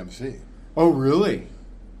VJMC. Oh, really?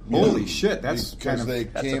 Holy shit! That's Because kind of they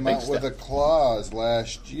that's a came big out with step. a clause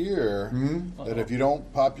last year that if you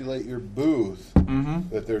don't populate your booth,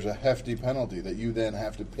 that there's a hefty penalty that you then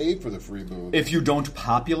have to pay for the free booth. if you don't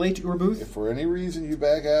populate your If booth. for any reason you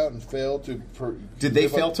back out and fail to... Did they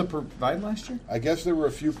live fail up- to provide last year? I guess there were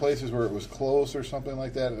a few places where it was close or something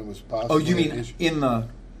like that, and it was possible. Oh, you mean in the?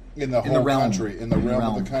 in the in the whole realm. country, in the In the realm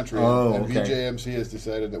of realm. the country. Oh, and okay. VJMC has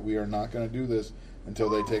decided that we are not going to do this until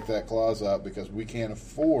they take that clause out because we can't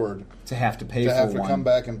afford To have to pay to for have to one. come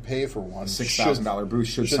back and pay for one. $6,000 booth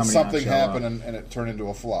should should somebody not something show happen up. and it turn into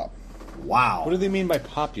a flop. Wow. What do they mean by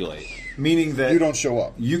populate? Meaning that You don't show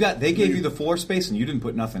up. they gave you the floor space and you didn't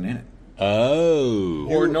put nothing in it. Oh.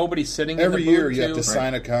 Or nobody sitting Every in the year booth, you have to too.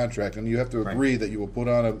 sign a contract and you have to agree that you will put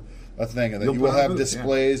on a thing and that You'll you will put on a have booth,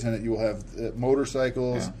 displays and that you will have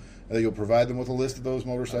motorcycles Yeah. and that you'll provide them with a list of those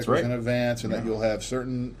motorcycles right. in advance and that you'll have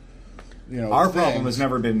certain Our problem things. has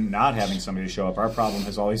never been not having somebody to show up. Our problem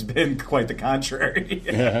has always been quite the contrary.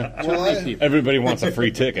 Well, Everybody wants a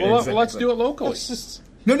free ticket. Well, let's do it locally.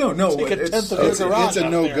 No. Take a tenth of It's your garage a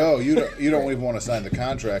out no there. go. You don't even want to sign the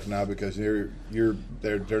contract now because they're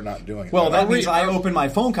not doing it. Well, that Are means we- I open my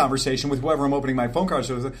phone conversation with whoever I'm opening my phone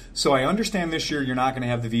conversation with. So I understand this year you're not going to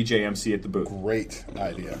have the VJMC at the booth. Great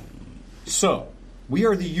idea. So we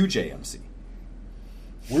are the UJMC,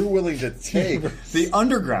 We're willing to take. the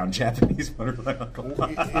underground Japanese motorcycle.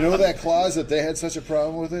 You know that clause that they had such a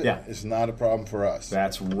problem with it? Yeah. It's not a problem for us.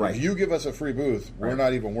 That's right. If you give us a free booth, we're Right.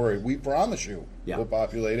 not even worried. We promise you. Yeah. We'll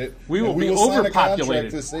populate it. We and will be sign a overpopulated.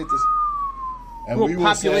 contract to say this. And We'll we will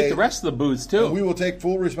populate say- the rest of the booths, and too. we will take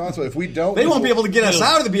full responsibility. If we don't, They won't be able to get us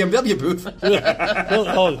out of the BMW booth.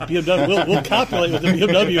 BMW. We'll copulate with the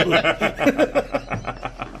BMW.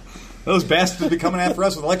 Those bastards will be coming after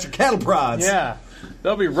us with electric cattle prods. Yeah.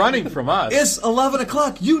 They'll be running from us. It's 11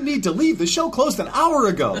 o'clock. You need to leave. The show closed an hour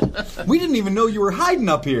ago. We didn't even know you were hiding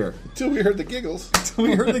up here. until we heard the giggles.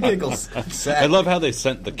 We heard the giggles. I love how they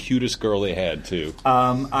sent the cutest girl they had, too.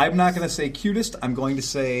 I'm not going to say cutest. I'm going to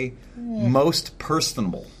say most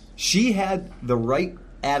personable. She had the right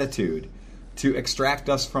attitude to extract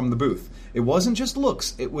us from the booth. It wasn't just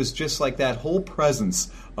looks. It was just like that whole presence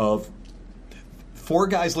of four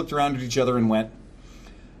guys looked around at each other and went,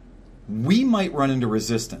 we might run into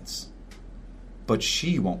resistance. but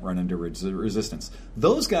she won't run into resistance.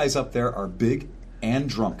 Those guys up there are big and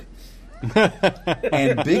drunk.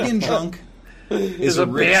 And big and drunk is a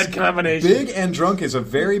bad combination. Big and drunk is a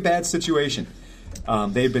very bad situation.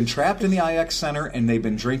 They've been trapped in the IX Center, and they've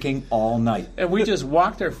been drinking all night. And we just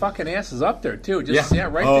walked their fucking asses up there, too. Just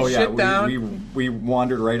Shit down. We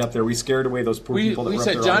wandered right up there. We scared away those poor people that were up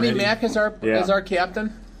there We said Johnny already. Mac is our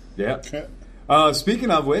captain. Yeah.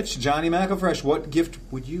 Speaking of which, Johnny McElfresh, what gift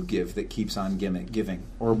would you give that keeps on giving?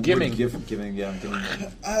 Or giving. Giving.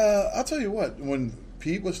 I'll tell you what, when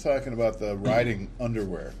Pete was talking about the riding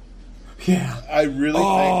underwear, yeah, I really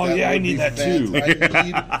think that I would need be that too. I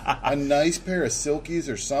need a nice pair of silkies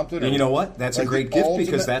or something. And you know what? That's like a great the gift ultimate-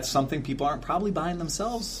 because that's something people aren't probably buying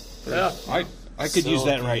themselves. Yeah. I could use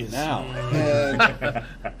that right now.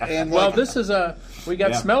 And Well, like, this is we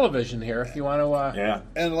got Yeah. smell-o-vision here. If you want to, Yeah.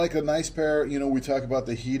 and like a nice pair. You know, we talk about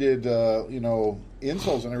the heated,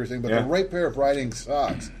 insoles and everything, but Yeah. the right pair of riding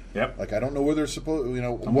socks. Yep. Like I don't know where they're supposed.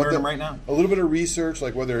 I'm wearing them right now. A little bit of research,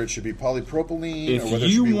 like whether it should be polypropylene If or whether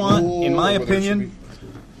you it should be want, wool, in my or whether it should opinion,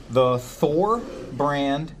 the Thor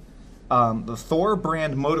brand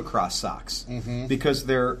motocross socks, because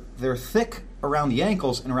they're thick around the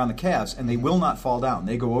ankles and around the calves, and they will not fall down.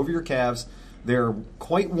 They go over your calves. They're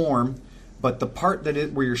quite warm, but the part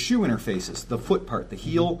where your shoe interfaces, the foot part, the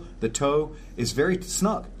heel, the toe, is very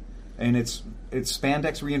snug, and it's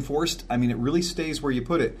spandex reinforced. I mean, it really stays where you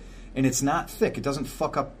put it, and it's not thick. It doesn't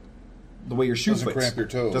fuck up the way your shoe doesn't fits. cramp your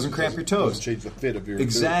toes. Doesn't cramp your toes. Doesn't change the fit of your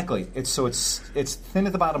Exactly. It's thin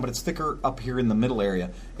at the bottom, but it's thicker up here in the middle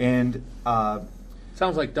area, and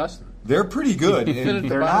sounds like Dustin. they're pretty good. Thin at And the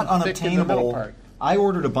they're not bottom, thick in the middle unattainable. part. I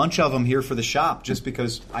ordered a bunch of them here for the shop just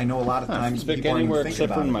because I know a lot of times Stick people aren't even anywhere thinking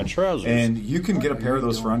except about for in it. my trousers. And you can get a pair of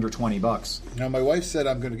those for under $20. Now, my wife said,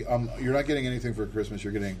 you're not getting anything for Christmas.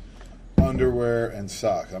 You're getting underwear and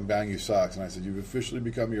socks. I'm buying you socks. And I said, you've officially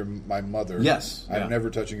become my mother. Yes, I'm yeah.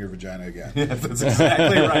 never touching your vagina again. Yeah, that's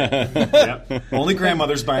exactly right. Yep. Only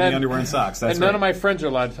grandmother's buying the underwear and socks. That's and none right. of my friends are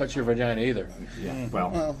allowed to touch your vagina either. Yeah.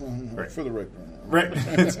 Well, For the right.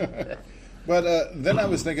 right. But then I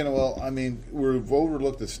was thinking, well, I mean, we've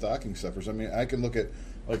overlooked the stocking stuffers. I mean, I can look at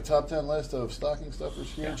like top 10 list of stocking stuffers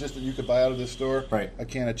here, just that you could buy out of this store. Right. A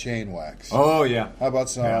can of chain wax. Oh yeah. How about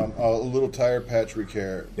some a little tire patch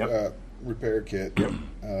repair kit? Yep.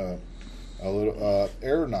 A little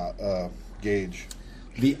air gauge.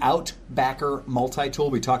 The Outbacker multi-tool,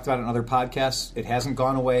 we talked about it in other podcasts. It hasn't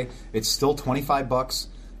gone away. It's still $25.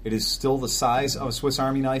 It is still the size of a Swiss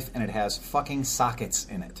Army knife, and it has fucking sockets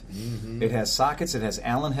in it. Mm-hmm. It has sockets. It has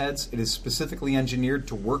Allen heads. It is specifically engineered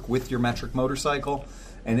to work with your metric motorcycle,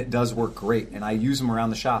 and it does work great. And I use them around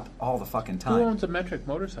the shop all the fucking time. Who owns a metric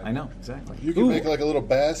motorcycle? I know, exactly. You can make like a little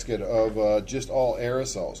basket of just all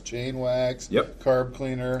aerosols, chain wax, carb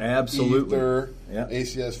cleaner, absolutely, ether, yep.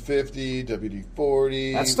 ACS 50, WD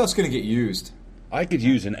 40. That stuff's going to get used. I could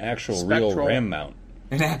use an actual real ram mount.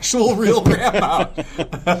 An actual real ram mount.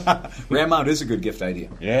 Ram mount is a good gift idea.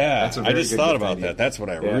 Yeah, That's a very I just good thought gift about idea. that. That's what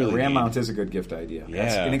I Yeah, really ram need. mount is a good gift idea. Yeah.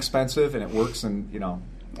 It's inexpensive and it works, and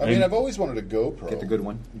I mean, I've always wanted a GoPro. Get the good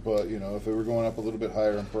one. But, if it were going up a little bit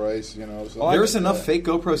higher in price, so there's enough fake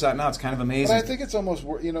GoPros out now. It's kind of amazing. But I think it's almost,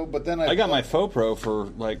 but then I got my FoPro for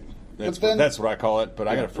that's what I call it. But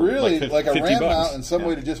I got it for really like a 50 RAM bucks. mount and some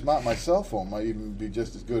way to just mount my cell phone might even be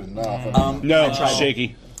just as good enough. No, I tried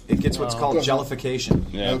shaky. It gets what's called jellification.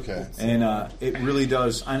 Yeah. Okay. And it really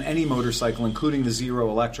does on any motorcycle, including the Zero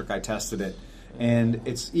Electric. I tested it, and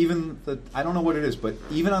it's even I don't know what it is, but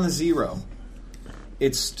even on the Zero,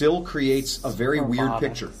 it still creates a very weird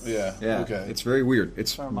picture. Yeah. Okay. It's very weird.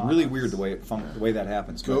 It's really weird the way the way that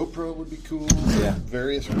happens. GoPro would be cool. Yeah.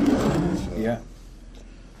 Various. So. Yeah.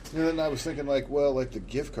 And then I was thinking, like the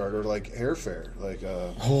gift card or like airfare,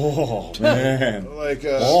 Oh man!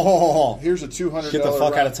 Here's a $200. Get the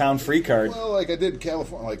fuck out of town free card. Well, like I did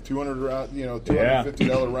California, like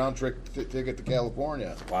 $250 round trip ticket to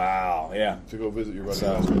California. Wow! Yeah. To go visit your buddy's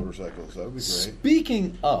motorcycle, so that would be great.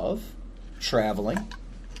 Speaking of traveling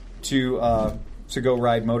to go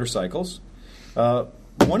ride motorcycles,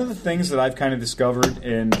 one of the things that I've kind of discovered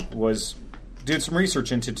and did some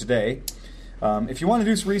research into today. If you want to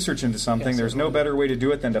do some research into something, there's no better way to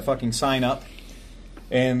do it than to fucking sign up.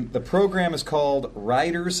 And the program is called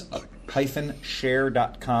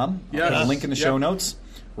riders-share.com. I'll put a link in the show notes.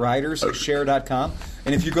 Riders-share.com.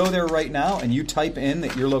 And if you go there right now and you type in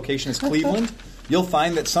that your location is Cleveland, you'll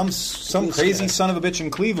find that some crazy son of a bitch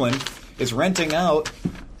in Cleveland is renting out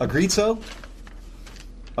a Grezzo,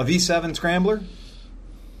 a V7 Scrambler,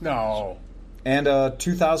 No. and a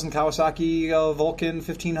 2000 Kawasaki Vulcan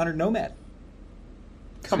 1500 Nomad.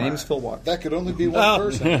 His name's Phil Walker. That could only be one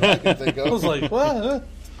person I can think of. I was like, what?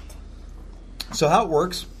 So how it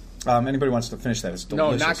works, anybody wants to finish that, it's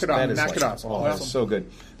delicious. No, knock it off. That is Knock it off. Oh, that's so good.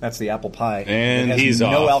 That's the apple pie. And it has he's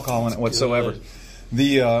no off. alcohol in it whatsoever.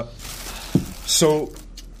 So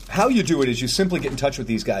how you do it is you simply get in touch with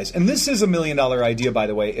these guys. And this is $1 million idea, by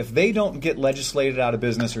the way. If they don't get legislated out of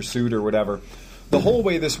business or sued or whatever, the whole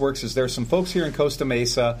way this works is there's some folks here in Costa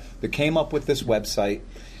Mesa that came up with this website,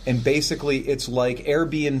 and basically it's like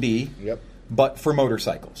Airbnb, but for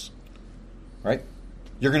motorcycles, right?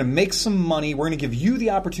 You're going to make some money. We're going to give you the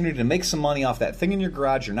opportunity to make some money off that thing in your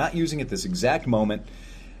garage. You're not using it this exact moment,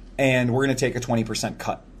 and we're going to take a 20%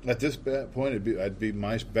 cut. At this point, it'd be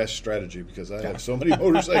my best strategy because I have so many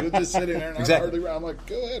motorcycles just sitting there and Exactly. I'm hardly around. I'm like,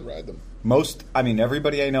 go ahead, ride them.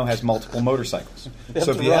 Everybody I know has multiple motorcycles.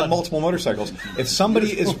 So if you have multiple motorcycles, if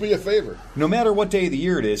somebody is... Do me a favor. No matter what day of the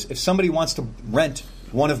year it is, if somebody wants to rent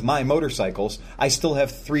one of my motorcycles, I still have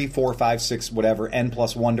 3, 4, 5, 6, whatever,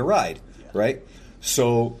 N+1 to ride, right?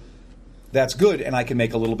 So that's good, and I can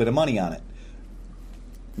make a little bit of money on it.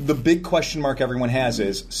 The big question mark everyone has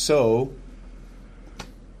is,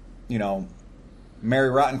 Mary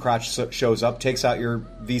Rottencrotch shows up, takes out your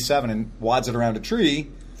V7 and wads it around a tree.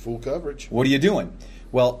 Full coverage. What are you doing?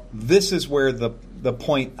 Well, this is where the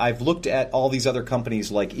point, I've looked at all these other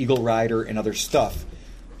companies like Eagle Rider and other stuff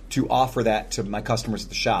to offer that to my customers at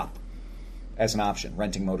the shop as an option,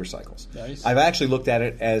 renting motorcycles. Nice. I've actually looked at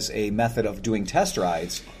it as a method of doing test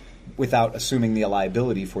rides without assuming the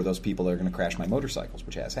liability for those people that are going to crash my motorcycles,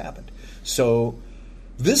 which has happened. So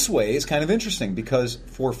this way is kind of interesting because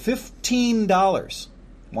for $15,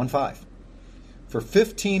 for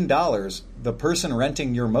 $15, the person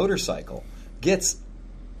renting your motorcycle gets,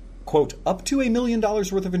 quote, up to $1 million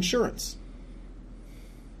worth of insurance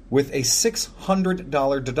with a $600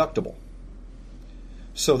 deductible.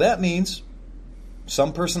 So that means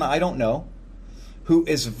some person I don't know who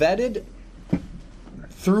is vetted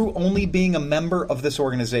through only being a member of this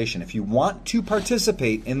organization. If you want to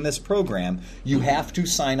participate in this program, you have to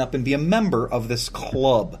sign up and be a member of this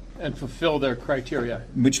club. And fulfill their criteria.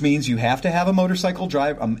 Which means you have to have a motorcycle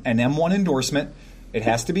drive, an M1 endorsement. It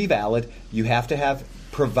has to be valid. You have to have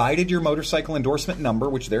provided your motorcycle endorsement number,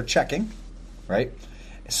 which they're checking, right?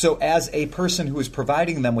 So as a person who is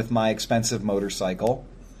providing them with my expensive motorcycle,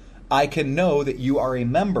 I can know that you are a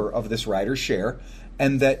member of this Rider Share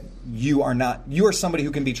and that you are somebody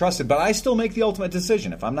who can be trusted. But I still make the ultimate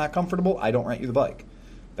decision. If I'm not comfortable, I don't rent you the bike.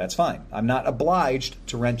 That's fine. I'm not obliged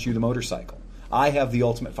to rent you the motorcycle. I have the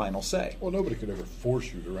ultimate final say. Well, nobody could ever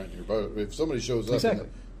force you to rent your boat. If somebody shows up Exactly.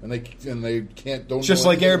 and they can't, don't It's just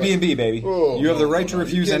know like anything Airbnb, baby. Oh, you have the right to no.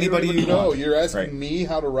 refuse You can't anybody even you know. want. You're asking Right. me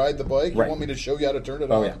how to ride the bike? Right. You want me to show you how to turn it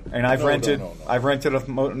Oh on? yeah, and I've No, rented. no. I've rented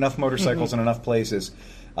enough motorcycles in enough places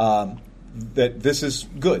that this is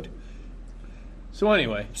good. So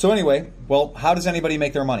anyway, well, how does anybody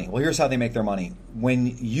make their money? Well, here's how they make their money. When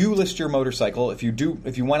you list your motorcycle, if you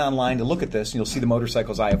went online to look at this, you'll see the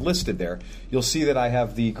motorcycles I have listed there. You'll see that I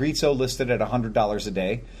have the Grezzo listed at $100 a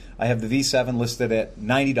day. I have the V7 listed at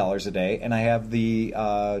 $90 a day, and I have the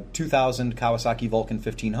 2000 Kawasaki Vulcan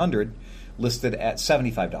 1500 listed at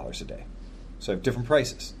 $75 a day. So I have different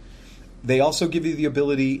prices. They also give you the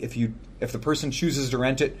ability, if the person chooses to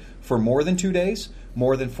rent it for more than 2 days,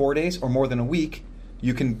 more than 4 days, or more than a week,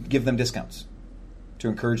 you can give them discounts to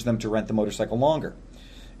encourage them to rent the motorcycle longer.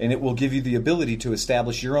 And it will give you the ability to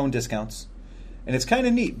establish your own discounts. And it's kind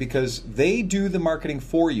of neat because they do the marketing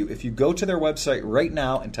for you. If you go to their website right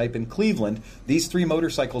now and type in Cleveland, these 3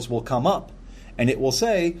 motorcycles will come up. And it will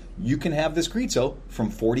say, you can have this Grezzo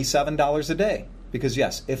from $47 a day. Because,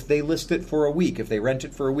 yes, if they list it for a week, if they rent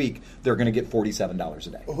it for a week, they're going to get $47 a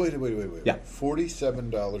day. Oh, wait. Yeah.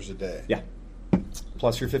 $47 a day. Yeah.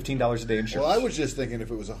 Plus your $15 a day insurance. Well, I was just thinking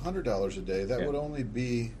if it was $100 a day, that would only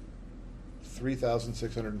be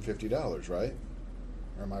 $3,650, right?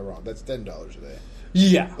 Or am I wrong? That's $10 a day.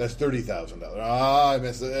 Yeah. That's $30,000. I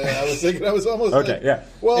missed it. I was thinking I was almost Okay, like, yeah.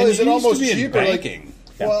 Well, And is it it used to almost be in cheaper? banking.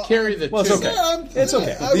 Well, carry the Well, it's two. okay. Yeah, It's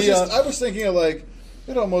okay. I was thinking of like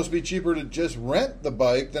it'd almost be cheaper to just rent the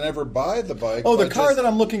bike than ever buy the bike. Oh, the But car just- that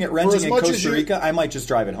I'm looking at for renting as in much as Costa you- Rica, I might just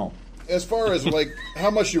drive it home. As far as like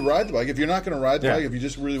how much you ride the bike, if you're not going to ride the Yeah. bike, if you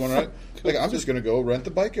just really want to ride, like I'm just going to go rent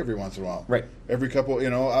the bike every once in a while. Right. Every couple, I'm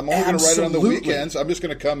only going to ride it on the Absolutely. weekends. I'm just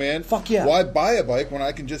going to come in. Fuck yeah. Why buy a bike when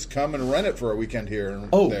I can just come and rent it for a weekend here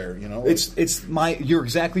and there? You're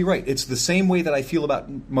exactly right. It's the same way that I feel about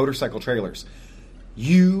motorcycle trailers.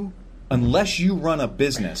 Unless you run a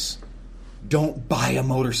business, don't buy a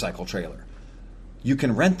motorcycle trailer. You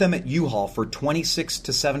can rent them at U-Haul for $26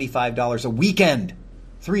 to $75 a weekend,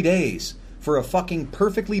 3 days. for a fucking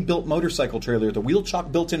perfectly built motorcycle trailer, the wheel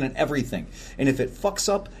chock built in and everything. And if it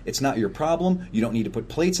fucks up, it's not your problem. You don't need to put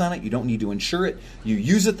plates on it. You don't need to insure it. You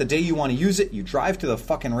use it the day you want to use it. You drive to the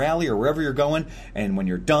fucking rally or wherever you're going, and when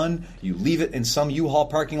you're done, you leave it in some U-Haul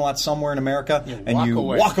parking lot somewhere in America, and you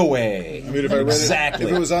walk away. I mean, if I rented,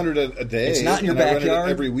 if it was $100 a day, it's not in your and I backyard. rented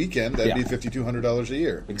it every weekend, that'd be $5,200 a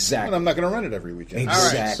year. Exactly. And I'm not going to rent it every weekend.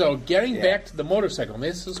 Exactly. All right, so getting back to the motorcycle,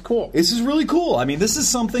 this is cool. This is really cool. I mean, this is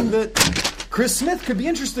something that Chris Smith could be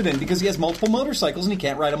interested in because he has multiple motorcycles and he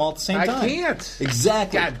can't ride them all at the same time. I can't.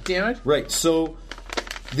 Exactly. God damn it. Right. So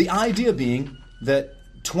the idea being that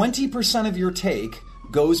 20% of your take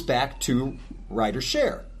goes back to rider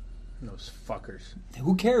share. Those fuckers.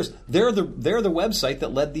 Who cares? They're the website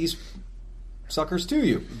that led these suckers to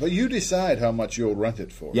you. But you decide how much you'll rent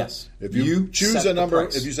it for. Yes. If you choose a number,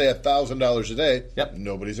 if you say $1,000 a day, yep,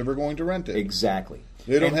 nobody's ever going to rent it. Exactly.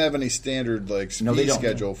 They don't have any standard fee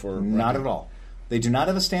schedule for renting. Not at all. They do not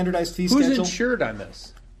have a standardized fee schedule. Who's insured on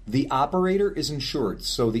this? The operator is insured.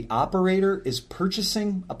 So the operator is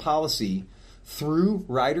purchasing a policy through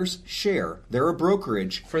Riders Share. They're a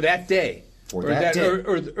brokerage. For that day. For that day.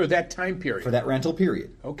 Or that time period. For that rental period.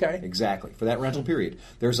 Okay. Exactly. For that rental period.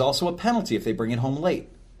 There's also a penalty if they bring it home late.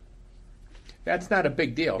 That's not a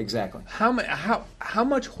big deal. Exactly. How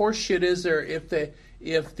much horse shit is there if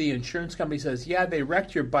the insurance company says, yeah, they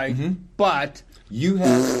wrecked your bike, but you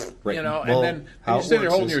have and then you're sitting there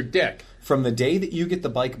holding your dick. From the day that you get the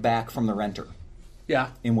bike back from the renter,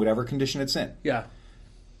 in whatever condition it's in,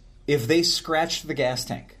 if they scratched the gas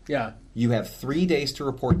tank, you have 3 days to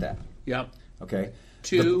report that. Okay.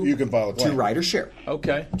 You can file a claim. To Rider Share.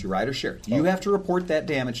 Okay. To Rider Share. You have to report that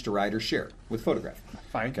damage to Rider Share with photograph.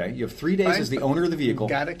 Fine. Okay. You have 3 days as the owner of the vehicle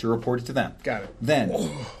to report it to them. Got it. Then,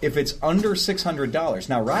 if it's under $600,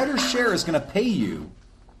 now Rider Share is going to pay you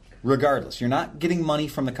regardless. You're not getting money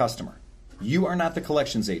from the customer. You are not the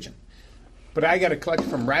collections agent. But I got to collect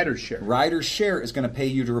from Rider Share. Rider Share is going to pay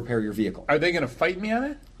you to repair your vehicle. Are they going to fight me on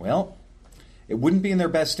it? Well, it wouldn't be in their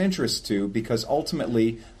best interest to, because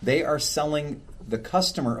ultimately they are selling the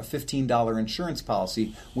customer a $15 insurance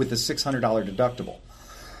policy with a $600 deductible.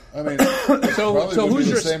 I mean, so who's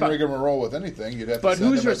the same rigmarole with anything? You'd have to send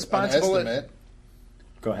who's them responsible? An estimate.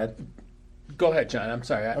 Go ahead. Go ahead, John. I'm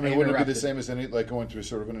sorry. I mean, wouldn't it be the same as going through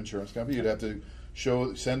sort of an insurance company? You'd have to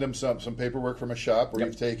send them some paperwork from a shop where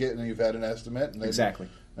you take it and you've had an estimate, and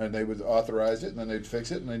and they would authorize it, and then they'd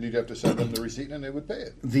fix it, and then you'd have to send them the receipt, and they would pay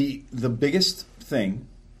it. The biggest thing,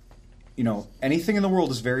 anything in the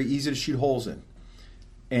world is very easy to shoot holes in,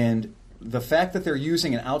 and the fact that they're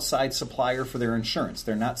using an outside supplier for their insurance,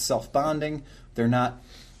 they're not self-bonding, they're not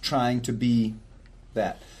trying to be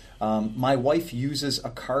that. My wife uses a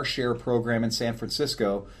car share program in San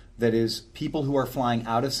Francisco that is people who are flying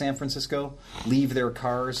out of San Francisco leave their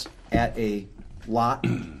cars at a lot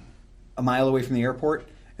a mile away from the airport,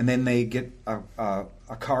 and then they get a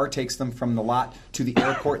car takes them from the lot to the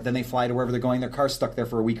airport, then they fly to wherever they're going. Their car's stuck there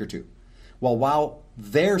for a week or two. Well, while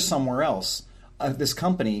they're somewhere else, this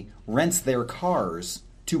company rents their cars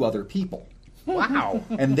to other people. Wow.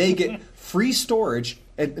 And they get free storage.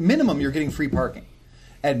 At minimum, you're getting free parking.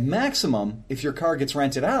 At maximum, if your car gets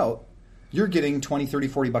rented out, you're getting $20, $30,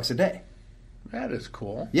 $40 a day. That is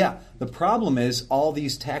cool. Yeah. The problem is all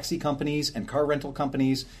these taxi companies and car rental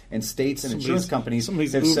companies and states and insurance companies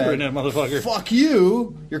have said, that motherfucker. fuck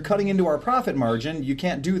you, you're cutting into our profit margin, you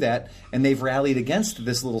can't do that. And they've rallied against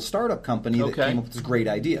this little startup company that came up with this great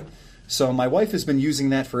idea. So my wife has been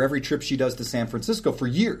using that for every trip she does to San Francisco for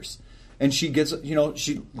years. And she gets,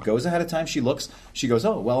 she goes ahead of time, she looks, she goes,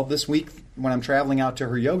 oh, well, this week when I'm traveling out to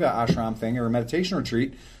her yoga ashram thing or meditation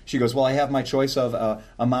retreat, she goes, well, I have my choice of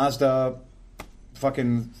a Mazda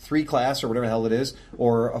fucking 3 Class or whatever the hell it is,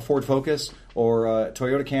 or a Ford Focus, or a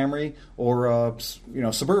Toyota Camry, or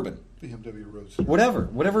a Suburban. BMW Roadster.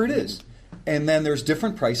 Whatever it is. And then there's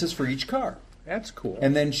different prices for each car. That's cool.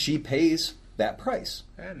 And then she pays that price.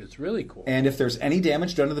 That is really cool. And if there's any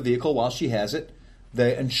damage done to the vehicle while she has it,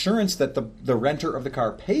 the insurance that the renter of the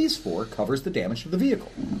car pays for covers the damage to the vehicle.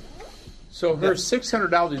 So her $600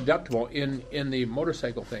 deductible in the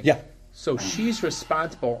motorcycle thing. Yeah. So she's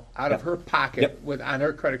responsible out of her pocket on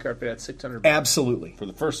her credit card for that $600. Absolutely. For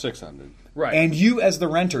the first $600. Right. And you as the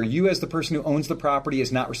renter, you as the person who owns the property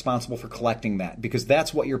is not responsible for collecting that because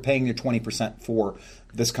that's what you're paying your 20% for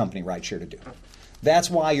this company, Rideshare, to do.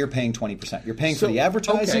 That's why you're paying 20%. You're paying for the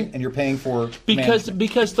advertising and you're paying for because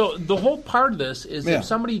the whole part of this is if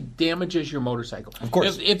somebody damages your motorcycle. Of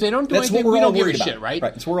course. If they don't do That's anything, what we're we all don't give a worried shit, about. right?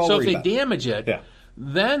 Right. That's what we're all so worried if about. they damage it,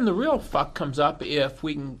 then the real fuck comes up if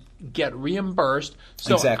we can get reimbursed.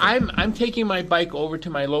 So I'm taking my bike over to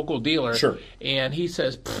my local dealer, and he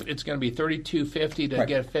says it's going to be $32.50 to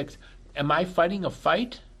get it fixed. Am I fighting a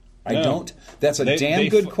fight? I don't. That's a damn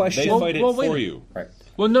good question. They fight it for you. Right.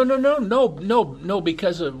 Well, no,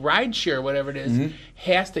 because of rideshare, whatever it is,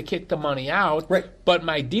 has to kick the money out. Right. But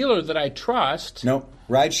my dealer that I trust... No,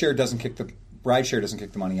 rideshare doesn't kick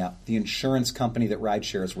the money out. The insurance company that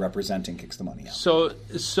rideshare is representing kicks the money out. So how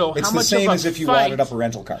it's much the same of a as if you fight, wadded up a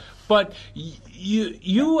rental car. But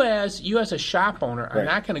you as a shop owner are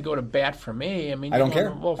not going to go to bat for me. I mean, I don't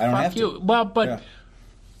care. Well, I don't fuck have you. to. Well, but. Yeah.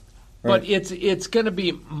 But it's going to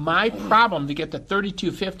be my problem to get the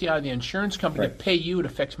 $32.50 out of the insurance company to pay you to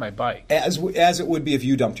fix my bike. As it would be if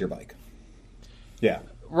you dumped your bike. Yeah.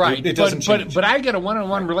 Right. It doesn't change. But I get a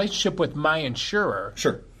one-on-one relationship with my insurer.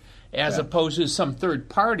 Sure. As opposed to some third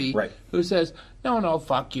party who says, no,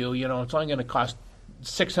 fuck you. You know, it's only going to cost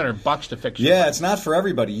 $600 to fix your bike. It's not for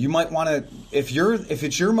everybody. You might want to, if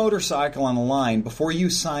it's your motorcycle on the line, before you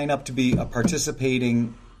sign up to be a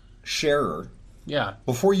participating sharer. Yeah.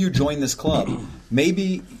 Before you join this club,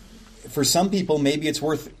 maybe for some people, maybe it's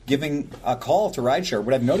worth giving a call to Rideshare.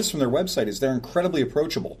 What I've noticed from their website is they're incredibly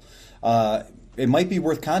approachable. It might be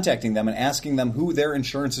worth contacting them and asking them who their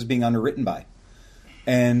insurance is being underwritten by,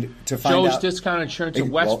 and to find Joe's out. Discount Insurance of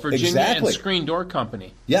West Virginia and Screen Door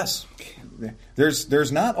Company. Yes,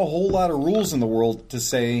 there's not a whole lot of rules in the world to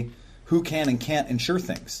say who can and can't insure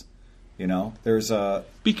things. You know, there's a...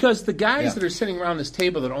 Because the guys that are sitting around this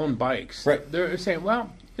table that own bikes, they're saying,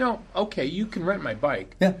 well, okay, you can rent my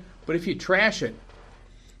bike. Yeah. But if you trash it,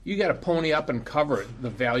 you got to pony up and cover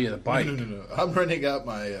the value of the bike. No. I'm renting out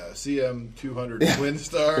my CM200 Twin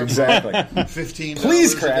Star. Exactly. $15.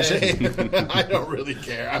 Please crash it. I don't really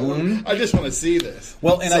care. I just want to see this.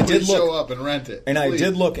 Well, and somebody I did look, show up and rent it. And please. I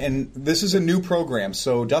did look, and this is a new program.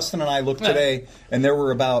 So Dustin and I looked today, and there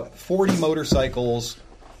were about 40 motorcycles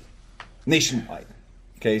nationwide.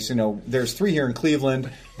 Okay, so there's 3 here in Cleveland.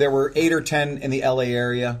 There were 8 or 10 in the LA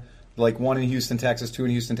area, like 1 in Houston, Texas, 2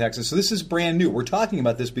 in Houston, Texas. So this is brand new. We're talking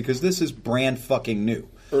about this because this is brand fucking new.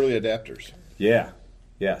 Early adapters. Yeah,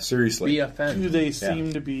 seriously. BFN. Do they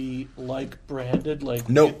seem to be like branded? Like,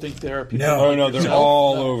 nope. you think there are people? No, they're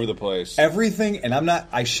all over the place. Everything, and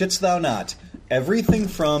I shits thou not. Everything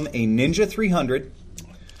from a Ninja 300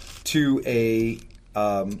 to a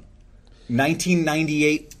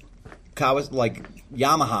 1998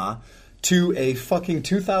 Yamaha to a fucking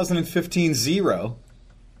 2015 Zero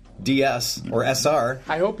DS or SR.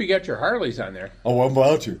 I hope you got your Harleys on there. Oh, I'm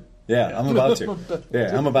about to. Yeah, I'm about to.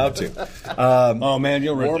 Yeah, I'm about to. Oh, man,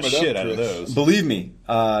 you'll rip the shit out of those. Believe me.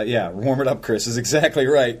 Warm it up, Chris, is exactly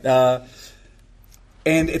right.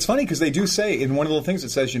 And it's funny because they do say, in one of the things it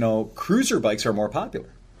says, cruiser bikes are more popular.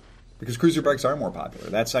 Because cruiser bikes are more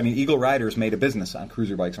popular. Eagle Riders made a business on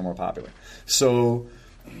cruiser bikes are more popular. So...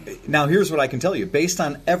 Now, here's what I can tell you. Based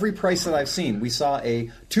on every price that I've seen, we saw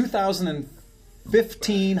a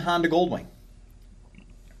 2015 Honda Goldwing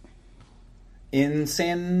in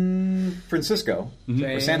San Francisco,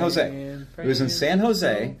 or San Jose. It was in San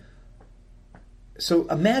Jose. So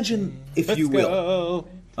imagine, if you will.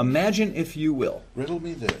 Imagine, if you will. Riddle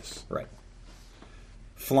me this. Right.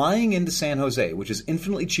 Flying into San Jose, which is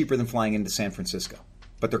infinitely cheaper than flying into San Francisco,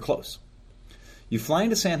 but they're close. You fly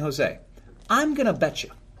into San Jose. I'm going to bet you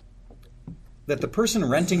that the person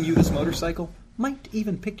renting you this motorcycle might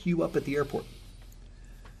even pick you up at the airport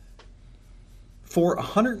for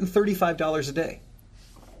 $135 a day,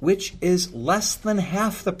 which is less than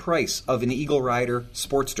half the price of an Eagle Rider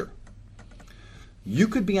Sportster. You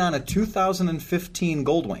could be on a 2015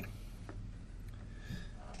 Goldwing.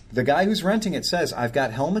 The guy who's renting it says, I've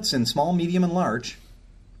got helmets in small, medium, and large.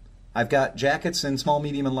 I've got jackets in small,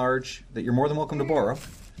 medium, and large that you're more than welcome to borrow.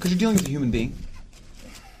 Because you're dealing with a human being.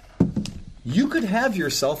 You could have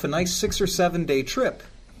yourself a nice 6 or 7 day trip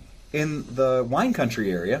in the wine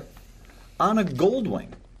country area on a Goldwing.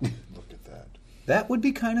 Look at that. That would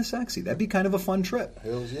be kind of sexy. That'd be kind of a fun trip.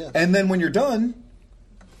 Hells yes. And then when you're done,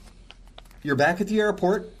 you're back at the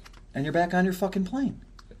airport and you're back on your fucking plane.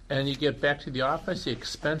 And you get back to the office, you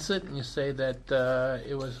expense it, and you say that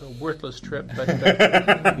it was a worthless trip, but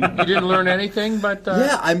you didn't learn anything. But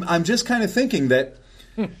yeah, I'm just kind of thinking that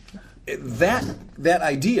that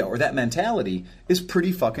idea or that mentality is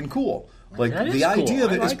pretty fucking cool. Like, the idea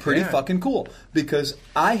of it is pretty fucking cool. Because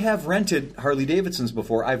I have rented Harley Davidsons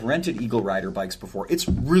before. I've rented Eagle Rider bikes before. It's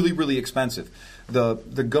really, really expensive.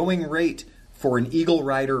 The going rate for an Eagle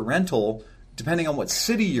Rider rental, depending on what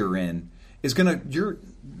city you're in, is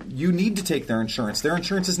you need to take their insurance. Their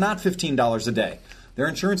insurance is not $15 a day. Their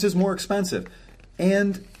insurance is more expensive.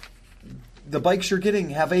 And the bikes you're getting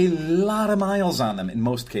have a lot of miles on them in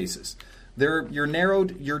most cases. You're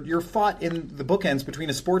narrowed. You're fought in the bookends between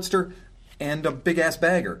a Sportster and a big ass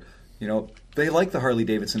bagger. You know, they like the Harley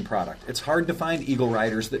Davidson product. It's hard to find Eagle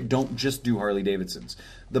riders that don't just do Harley Davidsons.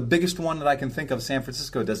 The biggest one that I can think of, San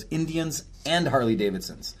Francisco, does Indians and Harley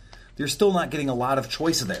Davidsons. You're still not getting a lot of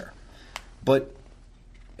choice there, but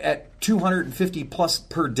at 250 plus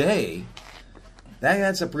per day, that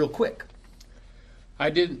adds up real quick. I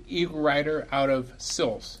did an Eagle Rider out of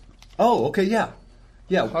Sills. Oh, okay, yeah.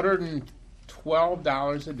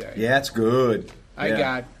 $112 a day. Yeah, it's good. I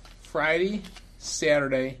got Friday,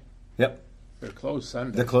 Saturday. Yep. They're closed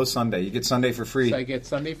Sunday. They're closed Sunday. You get Sunday for free. So I get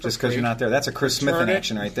Sunday for just because you're not there. That's a Chris Smith in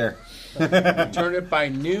action right there. Turn it by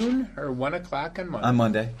noon or 1 o'clock on Monday. On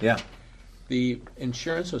Monday, yeah. The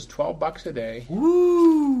insurance was $12 a day.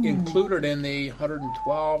 Woo! Included in the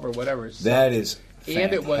 112 or whatever. So, that is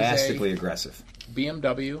and it was fantastically aggressive.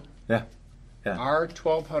 BMW. Yeah.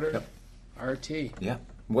 R1200 RT. Yeah.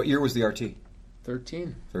 What year was the RT?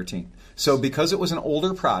 13. So because it was an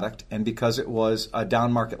older product and because it was a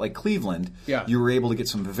down market like Cleveland, you were able to get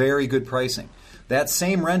some very good pricing. That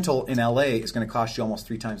same rental in LA is going to cost you almost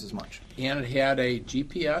 3 times as much. And it had a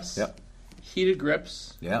GPS, heated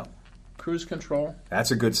grips, cruise control. That's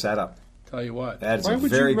a good setup. Tell you what. That's Why a would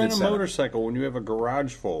very you rent good a setup. motorcycle when you have a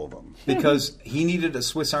garage full of them? Because he needed a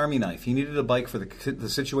Swiss Army knife. He needed a bike for the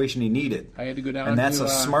situation he needed. I had to go down and that's to a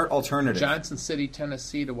smart alternative. Johnson City,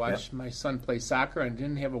 Tennessee to watch my son play soccer and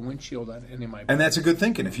didn't have a windshield on any of my bikes. And that's a good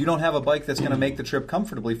thinking. If you don't have a bike that's going to make the trip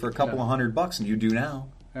comfortably for a couple of $100, and you do now,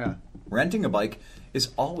 renting a bike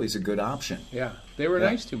is always a good option. Yeah. They were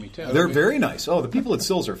nice to me, too. They're very nice. Oh, the people at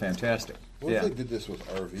Sills are fantastic. What if they did this with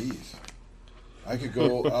RVs? I could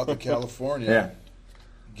go out to California,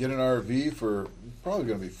 get an RV for probably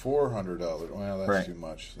going to be $400. Well, that's too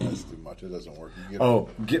much. That's too much. It doesn't work.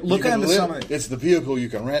 Look into some of it's the vehicle you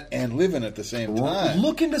can rent and live in at the same time.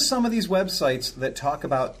 Look into some of these websites that talk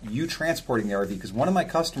about you transporting the RV, because one of my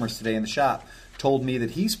customers today in the shop told me that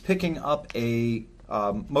he's picking up a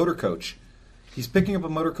motor coach. He's picking up a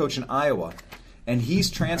motor coach in Iowa, and he's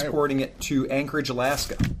transporting it to Anchorage,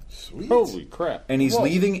 Alaska. Sweet. Holy crap. And he's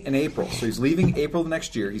leaving in April. So he's leaving April the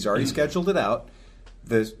next year. He's already scheduled it out.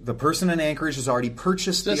 The person in Anchorage has already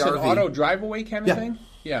purchased the RV. Is this an auto drive-away kind of thing?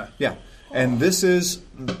 Yeah. Yeah. And this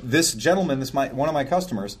gentleman, one of my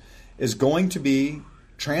customers, is going to be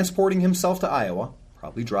transporting himself to Iowa,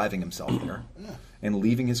 probably driving himself there, and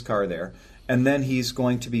leaving his car there. And then he's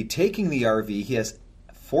going to be taking the RV. He has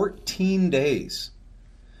 14 days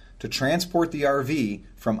to transport the RV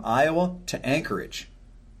from Iowa to Anchorage.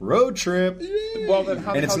 Road trip. Well, then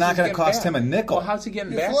and it's not going to cost him a nickel. Well, how's he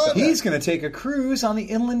getting back? He's going to take a cruise on the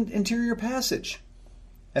Inland Interior Passage.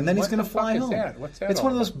 And then he's going to fly home. What's that? It's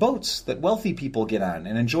one of those boats that wealthy people get on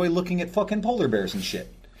and enjoy looking at fucking polar bears and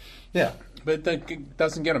shit. Yeah. But that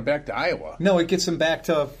doesn't get him back to Iowa. No, it gets him back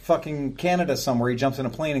to fucking Canada somewhere. He jumps in a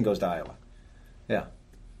plane and goes to Iowa. Yeah.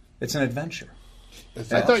 It's an adventure.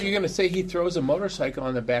 I thought you were going to say he throws a motorcycle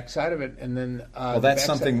on the backside of it, and then that's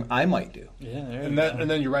something I might do. Yeah, and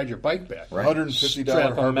then you ride your bike back. Right. $150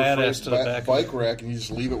 Strap a Harbor mad-ass Freight to the back bike rack, and you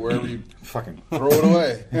just leave it wherever you fucking throw it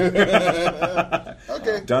away.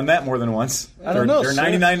 Okay, done that more than once. I don't know. They're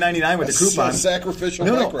 $99.99 with the coupon. Sacrificial.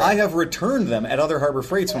 No, bike rack. I have returned them at other Harbor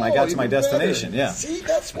Freights when I got to my destination. Better. Yeah. See,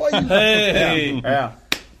 that's why you. Hey. Yeah.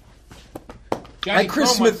 Johnny I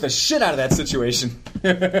Chris Smith the shit out of that situation.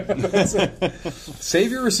 Save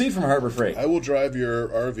your receipt from Harbor Freight. I will drive your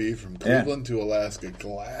RV from Cleveland to Alaska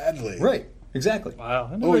gladly. Right. Exactly. Wow.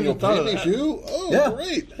 I never Oh, even you'll thought pay of me that. too? Oh, Yeah.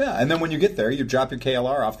 great. Yeah, and then when you get there, you drop your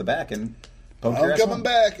KLR off the back and pump your I'm ass coming home.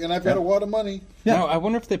 back, and I've got a lot of money. Yeah. Now, I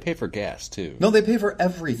wonder if they pay for gas, too. No, they pay for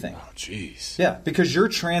everything. Oh, jeez. Yeah, because you're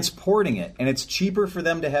transporting it, and it's cheaper for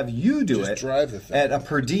them to have you do Just it drive the thing. at a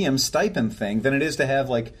per diem stipend thing than it is to have,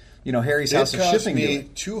 like, Harry's House It of cost Shipping do me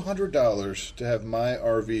it. $200 to have my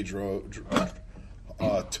RV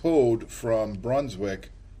towed from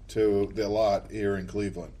Brunswick to the lot here in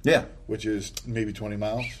Cleveland. Yeah. Which is maybe 20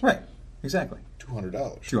 miles. Right. Exactly.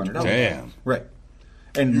 $200. $200. Damn. Right.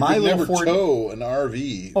 And You my could little never Ford. tow an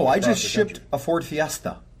RV. Oh, I across just the shipped country. a Ford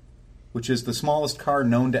Fiesta, which is the smallest car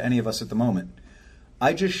known to any of us at the moment.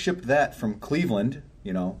 I just shipped that from Cleveland,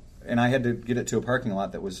 and I had to get it to a parking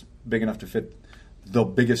lot that was big enough to fit the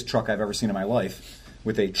biggest truck I've ever seen in my life,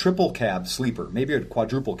 with a triple cab sleeper, maybe a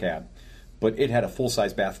quadruple cab, but it had a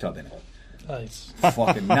full-size bathtub in it. Nice.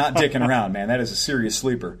 Fucking not dicking around, man. That is a serious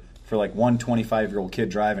sleeper for like one 25-year-old kid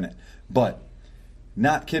driving it. But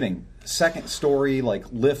not kidding. Second story,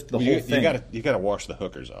 lift, the whole thing. You gotta wash the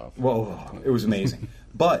hookers off. Whoa, it was amazing.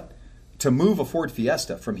 But to move a Ford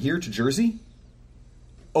Fiesta from here to Jersey,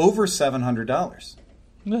 over $700.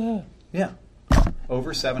 Yeah.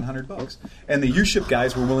 Over $700. And the U-Ship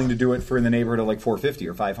guys were willing to do it for in the neighborhood of like $450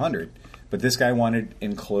 or $500. But this guy wanted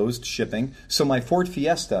enclosed shipping. So my Ford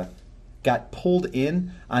Fiesta got pulled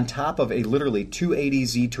in on top of a literally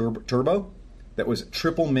 280Z turbo that was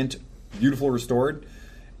triple mint, beautiful restored,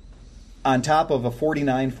 on top of a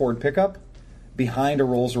 49 Ford pickup behind a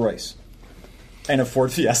Rolls Royce and a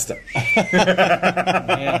Ford Fiesta.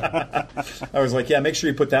 I was like, yeah, make sure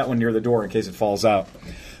you put that one near the door in case it falls out.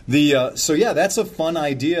 So yeah, that's a fun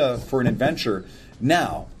idea for an adventure.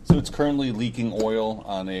 Now, so it's currently leaking oil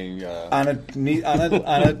on a Datsun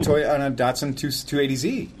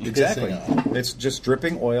 280Z. Exactly, it's just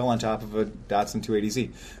dripping oil on top of a Datsun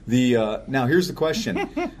 280Z. Now here's the question: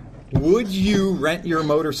 would you rent your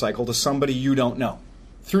motorcycle to somebody you don't know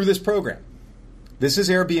through this program? This is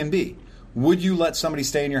Airbnb. Would you let somebody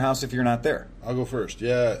stay in your house if you're not there? I'll go first.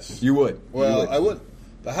 Yes, you would. Well, you would. I would.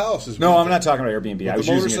 The house is. No, I'm not talking about Airbnb. I was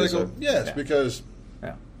the using motorcycle. it as Yes, yeah. because.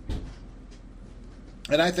 Yeah.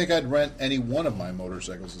 And I think I'd rent any one of my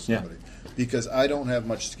motorcycles to somebody because I don't have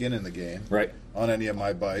much skin in the game on any of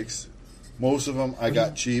my bikes. Most of them I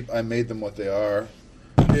got cheap. I made them what they are.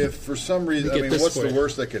 If for some reason, I mean, what's the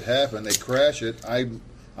worst that could happen? They crash it. I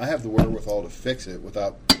have the wherewithal to fix it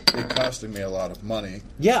without it costing me a lot of money.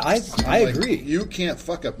 Yeah, I agree. You can't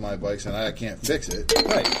fuck up my bikes and I can't fix it.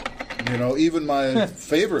 Right. You know, even my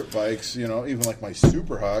favorite bikes, you know, even like my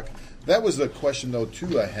Super Hawk, that was the question, though,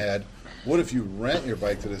 too, I had. What if you rent your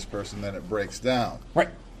bike to this person, then it breaks down? Right.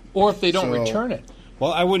 Or if they don't return it.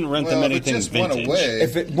 Well, I wouldn't rent them anything if it just vintage. went away.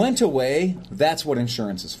 If it went away, that's what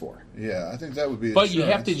insurance is for. Yeah, I think that would be But insurance.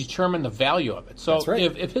 you have to determine the value of it. So That's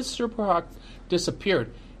right. if his Super Hawk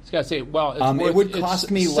disappeared, he's got to say, well, it's it would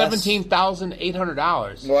cost me less.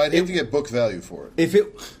 $17,800. Well, I'd have to get book value for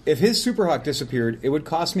it. If his Super Hawk disappeared, it would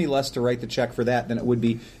cost me less to write the check for that than it would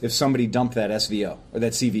be if somebody dumped that SVO or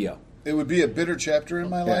that CVO. It would be a bitter chapter in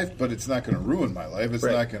my life, but it's not going to ruin my life. It's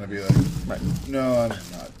not going to be like, no, I'm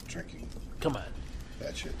not drinking. Come on.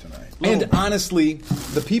 That shit tonight. And honestly,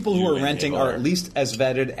 the people who are renting are at least as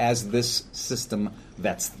vetted as this system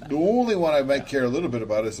vets them. The only one I might care a little bit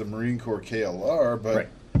about is the Marine Corps KLR, but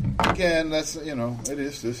again, that's, you know, it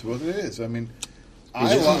is what it is. I mean,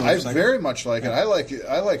 I very much like it. I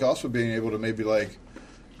like also being able to maybe like,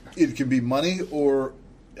 it can be money or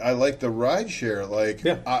I like the ride share. Like,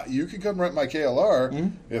 you can come rent my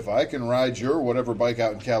KLR if I can ride your whatever bike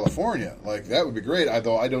out in California. Like, that would be great.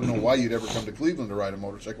 Although I don't know why you'd ever come to Cleveland to ride a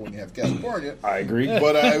motorcycle when you have California. I agree.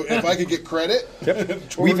 But if I could get credit.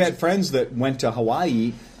 We've had friends that went to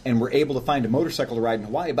Hawaii and were able to find a motorcycle to ride in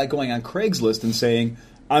Hawaii by going on Craigslist and saying,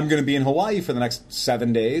 I'm going to be in Hawaii for the next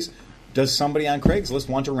 7 days. Does somebody on Craigslist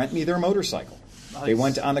want to rent me their motorcycle? Nice. They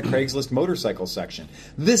went on the Craigslist motorcycle section.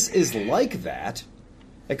 This is like that,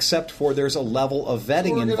 except for there's a level of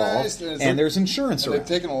vetting involved, and there's insurance around. They've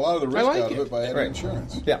taken a lot of the risk out of it by having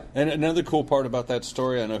insurance. Yeah. And another cool part about that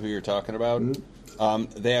story, I know who you're talking about,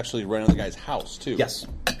 they actually rented the guy's house, too. Yes.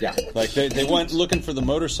 Yeah. Like, they went looking for the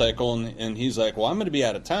motorcycle, and he's like, well, I'm going to be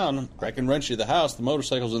out of town. I can rent you the house. The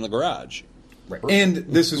motorcycle's in the garage. Right. And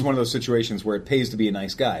this is one of those situations where it pays to be a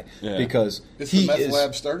nice guy because it's the meth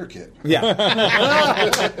lab starter kit. Yeah.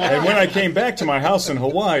 And when I came back to my house in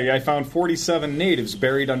Hawaii, I found 47 natives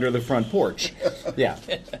buried under the front porch. Yeah,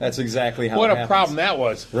 that's exactly how. What it a happens. problem that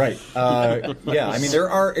was. Right. Yeah. I mean, there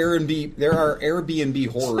are Airbnb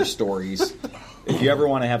horror stories. If you ever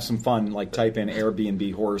want to have some fun, like type in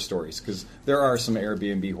Airbnb horror stories because there are some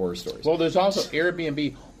Airbnb horror stories. Well, there's also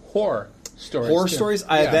Airbnb horror stories. Horror stories?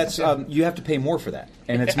 That's you have to pay more for that,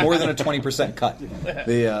 and it's more than a 20% cut.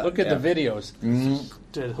 Look at the videos.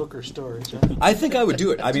 Dead hooker stories. Huh? I think I would do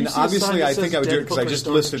it. I mean, obviously, I think I would do it because I just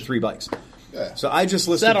listed 3 bikes. Yeah. So I just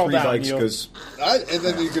listed 3 bikes because. And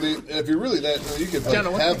then you could, if you're really that, you could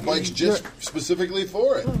have bikes just specifically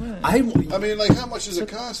for it. I mean, like, how much does it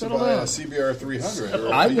cost to buy a CBR 300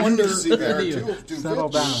 or I wonder CBR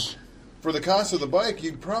 250? For the cost of the bike,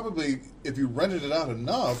 you'd probably, if you rented it out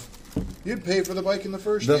enough, you'd pay for the bike in the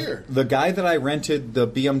first year. The guy that I rented the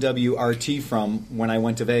BMW RT from when I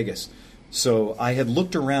went to Vegas, so I had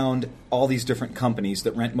looked around all these different companies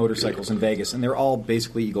that rent motorcycles in Vegas, and they're all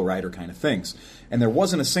basically Eagle Rider kind of things. And there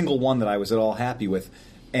wasn't a single one that I was at all happy with.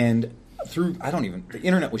 And the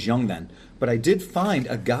internet was young then, but I did find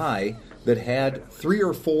a guy that had 3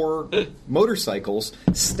 or 4 motorcycles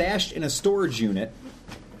stashed in a storage unit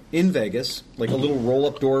in Vegas, like a little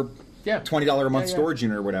roll-up door, $20 a month storage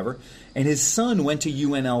unit or whatever. And his son went to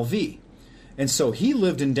UNLV. And so he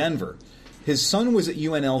lived in Denver. His son was at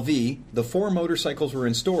UNLV. The 4 motorcycles were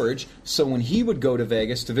in storage. So when he would go to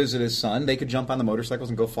Vegas to visit his son, they could jump on the motorcycles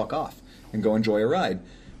and go fuck off and go enjoy a ride.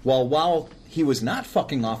 Well, while he was not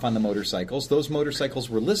fucking off on the motorcycles, those motorcycles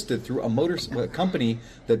were listed through a company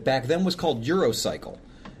that back then was called Eurocycle.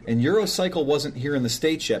 And Eurocycle wasn't here in the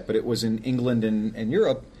States yet, but it was in England and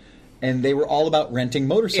Europe, and they were all about renting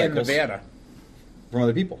motorcycles. In Nevada. From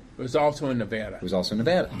other people. It was also in Nevada. It was also in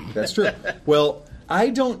Nevada. That's true. Well,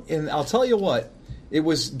 and I'll tell you what, it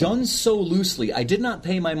was done so loosely, I did not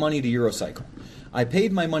pay my money to Eurocycle. I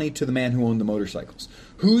paid my money to the man who owned the motorcycles,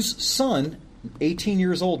 whose son, 18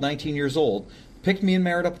 years old, 19 years old, picked me and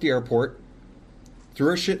Merritt up at the airport, threw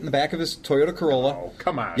our shit in the back of his Toyota Corolla. Oh,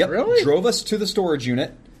 come on. Yep, Really? Drove us to the storage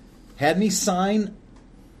unit, had me sign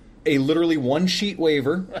a literally one-sheet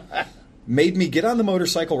waiver, made me get on the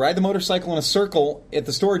motorcycle, ride the motorcycle in a circle at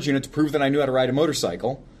the storage unit to prove that I knew how to ride a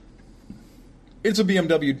motorcycle. It's a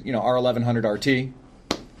BMW, R1100 RT.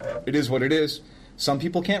 It is what it is. Some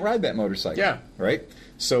people can't ride that motorcycle. Yeah. Right?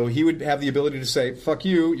 So he would have the ability to say, fuck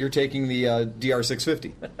you, you're taking the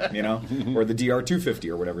DR650, or the DR250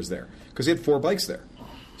 or whatever's there. Because he had 4 bikes there.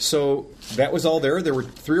 So that was all there. There were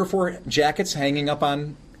 3 or 4 jackets hanging up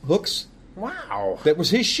on hooks. Wow. That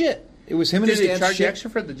was his shit. It was him and his dad's shit. Did he charge you extra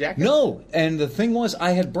for the jacket? No. And the thing was,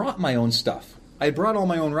 I had brought my own stuff. I had brought all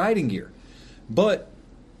my own riding gear. But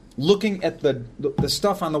looking at the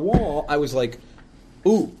stuff on the wall, I was like,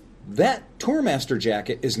 ooh, that Tourmaster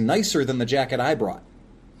jacket is nicer than the jacket I brought.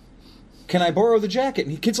 Can I borrow the jacket?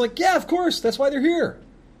 And the kid's like, yeah, of course. That's why they're here.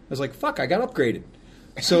 I was like, fuck, I got upgraded.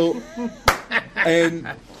 So, and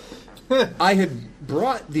I had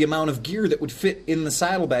brought the amount of gear that would fit in the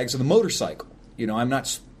saddlebags of the motorcycle. I'm not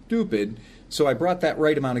stupid. So I brought that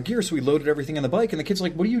right amount of gear, so we loaded everything on the bike. And the kid's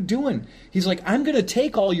like, what are you doing? He's like, I'm going to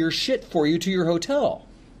take all your shit for you to your hotel.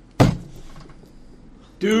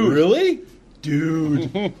 Dude. Really?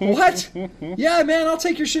 Dude. What? Yeah, man, I'll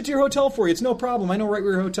take your shit to your hotel for you. It's no problem. I know right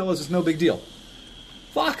where your hotel is. It's no big deal.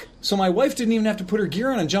 Fuck. So my wife didn't even have to put her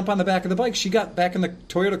gear on and jump on the back of the bike. She got back in the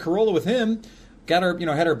Toyota Corolla with him, got her,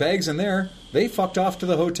 had her bags in there. They fucked off to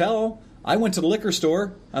the hotel. I went to the liquor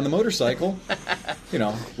store on the motorcycle.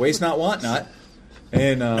 Waste not, want not.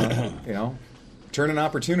 And, turn an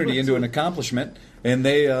opportunity into an accomplishment. And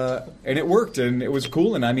and it worked, and it was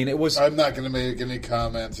cool. And it was. I'm not going to make any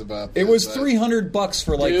comments about this. It was $300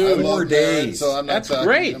 for like 4 days. So That's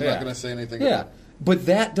great. I'm not going to say anything. Yeah, but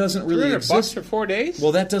that doesn't really exist. $300 for 4 days.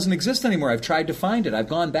 Well, that doesn't exist anymore. I've tried to find it. I've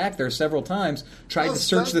gone back there several times, tried to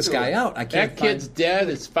search this guy out. I can't. That kid's dead.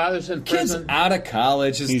 His father's in prison. Kid's out of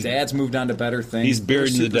college. His dad's moved on to better things. He's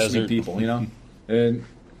buried in the desert. People, and.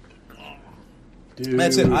 Dude.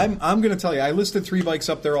 That's it. I'm going to tell you. I listed 3 bikes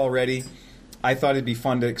up there already. I thought it'd be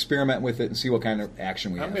fun to experiment with it and see what kind of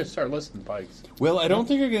action we have. I'm going to start listing bikes. Well, I don't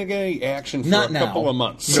think you're going to get any action for Not a now. couple of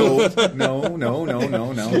months. No. Maybe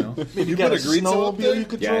you got a snowmobile you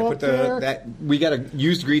could throw up there? We got a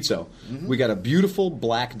used Grezzo. Mm-hmm. We got a beautiful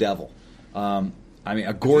Black Devil. A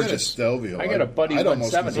gorgeous Stelvio. I got a Buddy I'd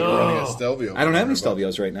almost 170. consider running a Stelvio. I don't have any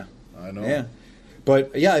Stelvios right now. I know. Yeah.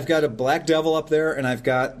 But, yeah, I've got a Black Devil up there, and I've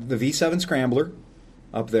got the V7 Scrambler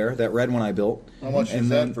up there, that red one I built. How much is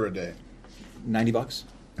that for a day? $90.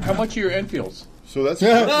 How much are your Enfields? So that's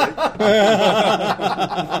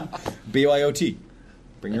BYOT.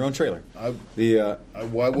 Bring your own trailer.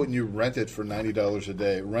 Why wouldn't you rent it for $90 a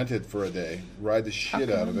day? Rent it for a day, ride the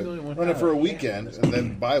shit out of it, run it for a weekend, and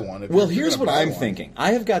then buy one. Well, here's what I'm thinking.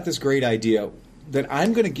 I have got this great idea that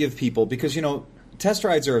I'm going to give people because, test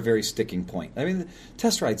rides are a very sticking point.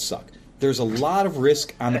 Test rides suck. There's a lot of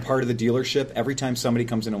risk on the part of the dealership every time somebody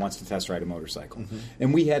comes in and wants to test ride a motorcycle. Mm-hmm.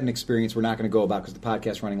 And we had an experience we're not going to go about because the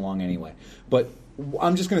podcast's running long anyway. But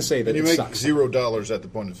I'm just going to say that it sucks. You make $0 at the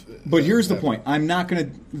point of... But here's the point. I'm not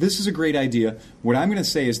going to... This is a great idea. What I'm going to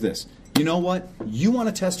say is this. You know what? You want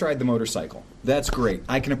to test ride the motorcycle. That's great.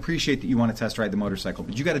 I can appreciate that you want to test ride the motorcycle.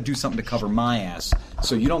 But you got to do something to cover my ass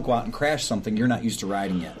so you don't go out and crash something you're not used to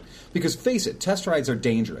riding yet. Because face it, test rides are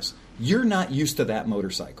dangerous. You're not used to that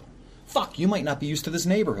motorcycle. Fuck, you might not be used to this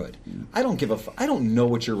neighborhood. I don't give a I don't know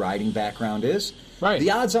what your riding background is. Right.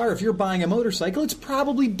 The odds are if you're buying a motorcycle, it's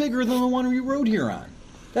probably bigger than the one we rode here on.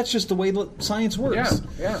 That's just the way science works.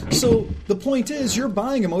 Yeah. So the point is, you're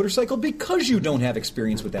buying a motorcycle because you don't have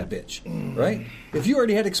experience with that bitch, right? If you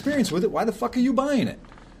already had experience with it, why the fuck are you buying it?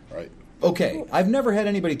 Right. Okay, I've never had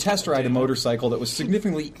anybody test ride a motorcycle that was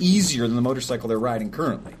significantly easier than the motorcycle they're riding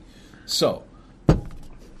currently. So,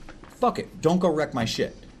 fuck it. Don't go wreck my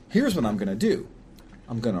shit. Here's what I'm going to do.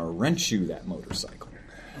 I'm going to rent you that motorcycle.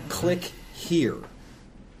 Click here.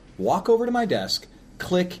 Walk over to my desk.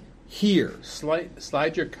 Click here.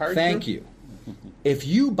 Slide your card Thank through? you. If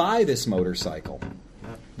you buy this motorcycle,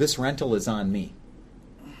 this rental is on me.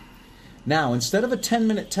 Now, instead of a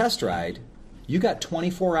 10-minute test ride, you got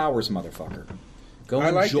 24 hours, motherfucker. Go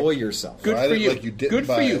enjoy yourself. Good for you. Like you Good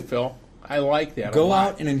for you, Phil. I like that. Go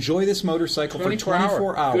out and enjoy this motorcycle for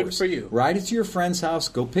 24 hours. Good for you. Ride it to your friend's house.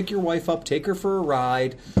 Go pick your wife up. Take her for a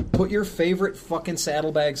ride. Put your favorite fucking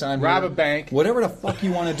saddlebags on. Rob a bank. Whatever the fuck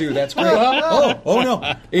you want to do. That's great. oh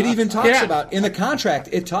no! It even talks about in the contract.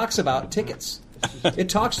 It talks about tickets. It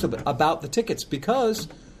talks about the tickets because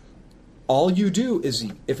all you do is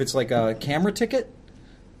if it's like a camera ticket.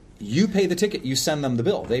 You pay the ticket. You send them the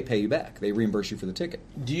bill. They pay you back. They reimburse you for the ticket.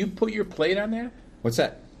 Do you put your plate on there? What's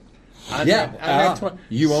that? On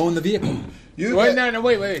you own the vehicle. Wait. You own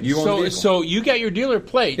the vehicle. So you got your dealer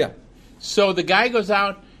plate. Yeah. So the guy goes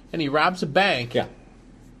out and he robs a bank. Yeah.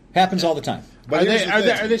 Happens all the time. But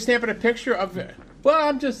are they stamping a picture of it? Well,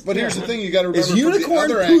 I'm just. But here's the thing: you got to remember. Is unicorn from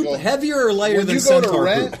the other poop angle, heavier or lighter when than you go to centaur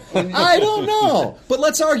rent, poop? I don't know. But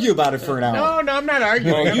let's argue about it for an hour. No, I'm not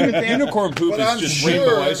arguing. Unicorn poop is just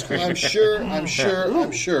rainbow ice cream. I'm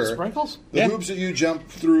sure. Sprinkles? The hoops that you jump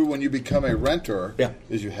through when you become a renter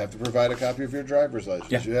is you have to provide a copy of your driver's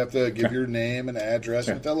license. Yeah. You have to give your name and address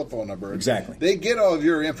and telephone number. Exactly. They get all of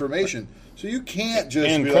your information, so you can't just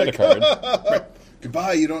and be credit card.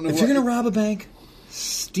 Goodbye. You don't know. If you're going to rob a bank,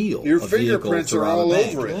 steal. Your a fingerprints vehicle to are rob all a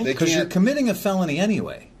bank. over it. Because you're committing a felony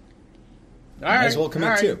anyway. All right. Might as well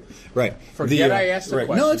commit too. Right. Forget I asked the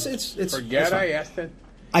question. No, it's Forget I asked it.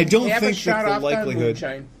 I don't Have think a shot that the off that likelihood.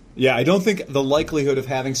 moonshine. Yeah, I don't think the likelihood of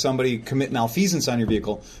having somebody commit malfeasance on your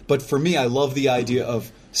vehicle. But for me, I love the idea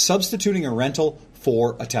of substituting a rental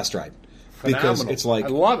for a test ride because Phenomenal. it's like I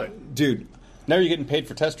love it, dude. Now you're getting paid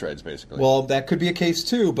for test rides, basically. Well, that could be a case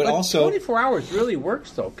too, but also 24 hours really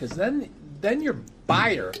works though, because then your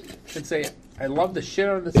buyer can say, "I love the shit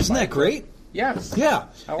out of this." isn't bike." that great? Yes. Yeah.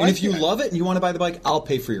 I like And if you that. love it and you want to buy the bike, I'll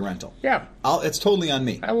pay for your rental. Yeah. It's totally on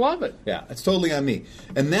me. I love it. Yeah, it's totally on me.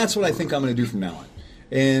 And that's what I think I'm going to do from now on.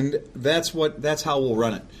 And that's how we'll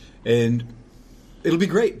run it. And it'll be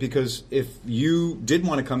great because if you did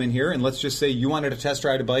want to come in here and let's just say you wanted to test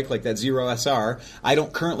ride a bike like that Zero SR, I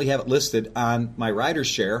don't currently have it listed on my Rider's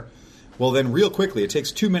Share. Well, then real quickly, it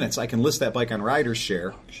takes 2 minutes. I can list that bike on Rider's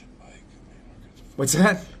Share. What's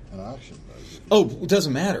that? An auction bike. Oh, it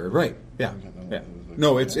doesn't matter. Right. Yeah.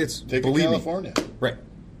 No, it's Take believe to California. me. Right.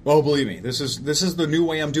 Oh, believe me, this is the new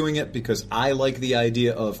way I'm doing it because I like the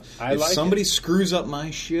idea of if somebody screws up my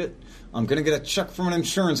shit, I'm going to get a check from an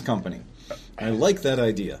insurance company. I like that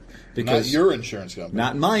idea because Not your insurance company.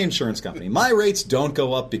 not my insurance company. My rates don't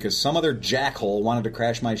go up because some other jackhole wanted to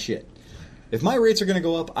crash my shit. If my rates are going to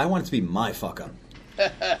go up, I want it to be my fuck up.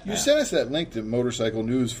 You sent us that link to Motorcycle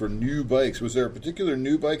News for new bikes. Was there a particular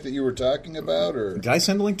new bike that you were talking about, or Did I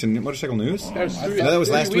send a link to Motorcycle News? That was No, that was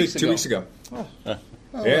 3 last week, 2 weeks ago.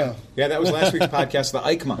 yeah, That was last week's podcast, the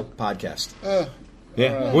EICMA podcast.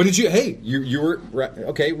 Yeah. What did you? Hey, you were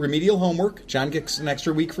okay. Remedial homework. John gets an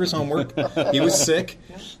extra week for his homework. He was sick.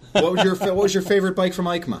 What was your favorite bike from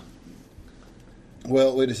EICMA?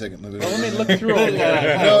 Well, wait a second. Let me look through it.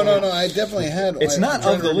 No. I definitely had. It's I'm not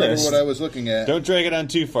trying of to the remember list. What I was looking at. Don't drag it on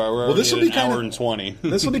too far. We're this will already be at an kinda- hour and 20.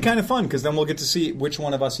 This will be kind of fun because then we'll get to see which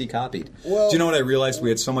one of us he copied. Well, do you know what I realized? We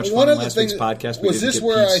had so much fun One in of the last week's things podcast. We was didn't this get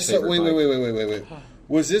where I Pete's saw. favorite Wait. bike.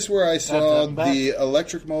 Was this where I saw that back. the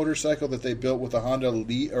electric motorcycle that they built with a Honda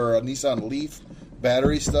Leaf or a Nissan Leaf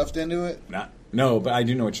battery stuffed into it? No, but I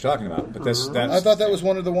do know what you're talking about. But that's I thought that was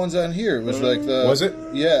one of the ones on here. It was like the. Was it?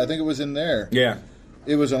 Yeah, I think it was in there. Yeah,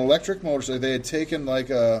 It was an electric motorcycle. They had taken like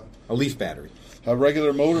a Leaf battery.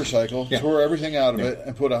 regular motorcycle, Yeah. tore everything out of it,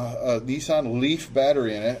 and put a Nissan Leaf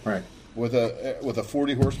battery in it, Right. with a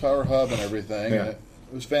 40 horsepower hub and everything. Yeah. And it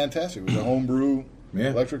was fantastic. It was a homebrew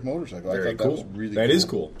Yeah. electric motorcycle. Very I thought cool. that was really That cool. is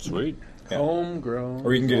cool. Sweet. Homegrown.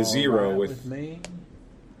 Or you can get a Zero All right with me.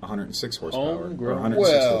 106 horsepower. Homegrown. Or 106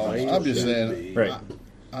 Well, horsepower. I'm just saying. Right.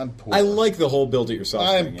 I'm poor. I like the whole build-it-yourself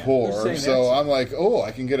thing. I'm yeah. poor, Just saying so that's- I'm like,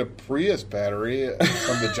 I can get a Prius battery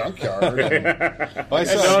from the junkyard.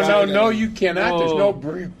 No, you cannot. There's no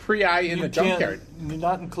Whoa. pre-I in the junkyard.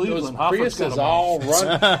 Not in Those Cleveland. Hoffer's got Priuses 'em all run.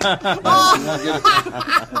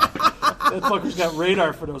 That fucker's got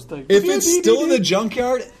radar for those things. If it's still in the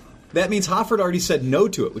junkyard, that means Hofford already said no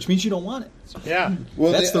to it, which means you don't want it. Yeah.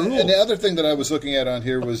 Well, That's the rule. And the other thing that I was looking at on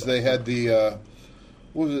here was they had the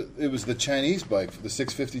what was it? It was the Chinese bike, the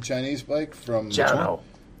 650 Chinese bike from CF Moto.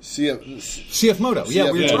 Yeah, CF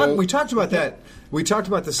Moto. we talked about that. We talked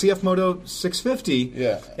about the CF Moto 650.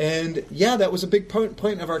 Yeah. And yeah, that was a big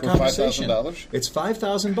point of our For conversation. $5,000? It's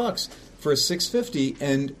 $5,000 for a 650,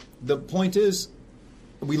 and the point is,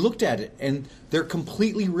 we looked at it, and they're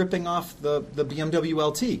completely ripping off the BMW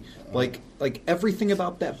LT. Like everything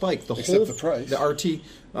about that bike, Except the price. the RT,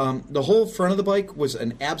 the whole front of the bike was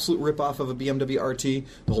an absolute rip off of a BMW RT.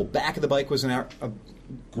 The whole back of the bike was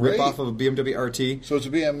Great. rip-off of a BMW RT. So it's a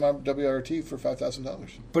BMW RT for $5,000.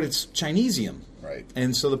 But it's Chinesium. Right.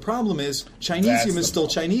 And so the problem is, Chinesium is still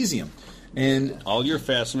Chinesium. And all your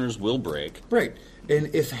fasteners will break. Right.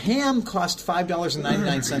 And if ham cost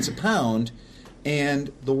 $5.99 a pound,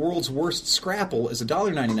 and the world's worst scrapple is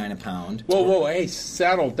 $1.99 a pound. Whoa, hey,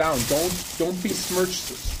 settle down. Don't besmirch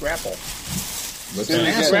Scrapple.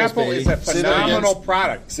 Scrapple is a phenomenal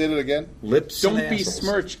product. Say that again. Lips. Don't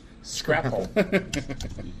besmirch Scrapple. I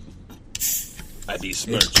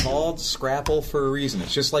besmirch. It's called Scrapple for a reason.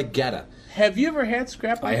 It's just like Geta. Have you ever had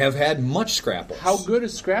Scrapple? I have had much Scrapple. How good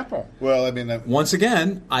is Scrapple? Well, I mean, once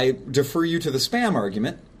again, I defer you to the spam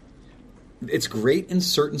argument. It's great in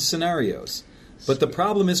certain scenarios, but the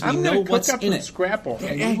problem is we know what's in it. Scrapple,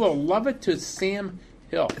 and you will love it to Sam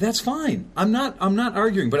Hill. That's fine. I'm not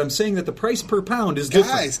arguing, but I'm saying that the price per pound is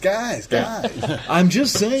different. Guys. I'm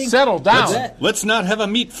just saying. Settle down. Let's not have a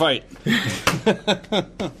meat fight.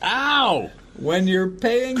 Ow! When you're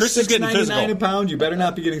paying $6.99 a pound, you better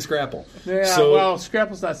not be getting Scrapple. Yeah, well,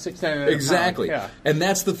 Scrapple's not $6.99 exactly. a pound. Yeah. And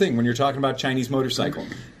that's the thing when you're talking about Chinese motorcycle.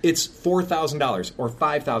 It's $4,000 or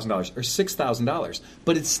 $5,000 or $6,000,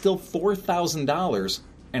 but it's still $4,000,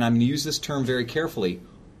 and I'm going to use this term very carefully,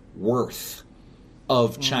 worth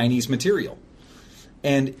of Chinese material.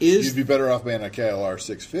 And you'd be better off buying a KLR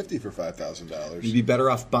 650 for $5,000. You'd be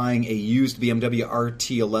better off buying a used BMW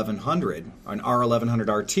RT 1100, an R1100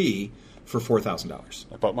 RT, for $4,000.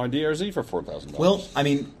 I bought my DRZ for $4,000. Well, I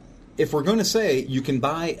mean, if we're going to say you can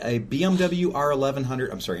buy a BMW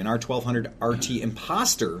R1100, I'm sorry, an R1200 RT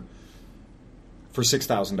Imposter for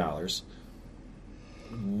 $6,000,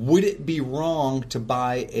 would it be wrong to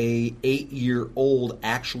buy a 8-year-old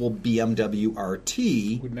actual BMW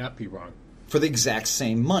RT? Would not be wrong. For the exact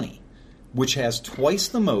same money, which has twice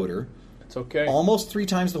the motor, it's okay, almost 3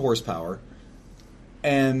 times the horsepower,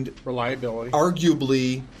 and reliability,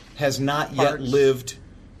 arguably has not yet lived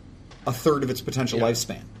a third of its potential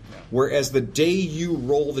lifespan. Yeah. Whereas the day you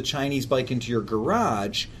roll the Chinese bike into your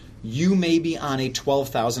garage, you may be on a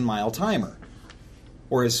 12,000-mile timer.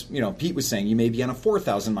 Or as Pete was saying, you may be on a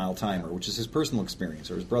 4,000-mile timer, which is his personal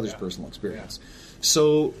experience or his brother's personal experience. Yeah.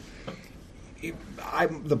 So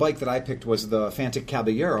the bike that I picked was the Fantic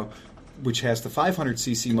Caballero, which has the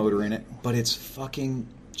 500cc motor in it, but it's fucking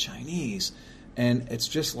Chinese. And it's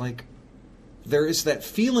just like, there is that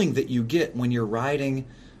feeling that you get when you're riding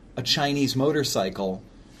a Chinese motorcycle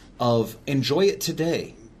of enjoy it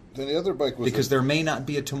today. Then the other bike was because there may not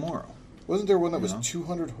be a tomorrow. Wasn't there one that was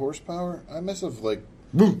 200 horsepower? I must have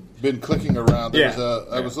been clicking around. There was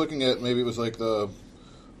I was looking at, maybe it was like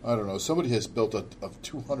I don't know, somebody has built a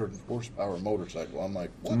 200 horsepower motorcycle. I'm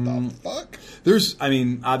like, what the fuck? There's, I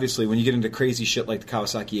mean, obviously when you get into crazy shit like the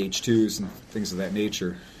Kawasaki H2s and things of that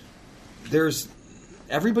nature,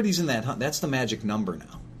 everybody's in that hunt. That's the magic number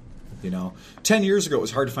now. 10 years ago, it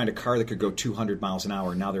was hard to find a car that could go 200 miles an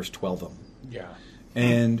hour. Now there's 12 of them. Yeah.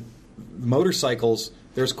 And motorcycles,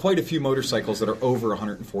 there's quite a few motorcycles that are over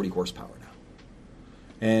 140 horsepower now.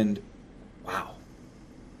 And wow.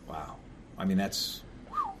 I mean, that's...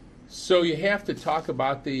 So you have to talk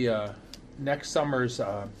about the next summer's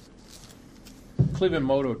Cleveland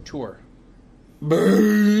Moto Tour.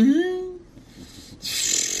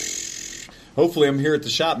 Hopefully I'm here at the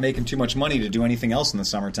shop making too much money to do anything else in the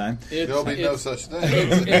summertime. There'll be no such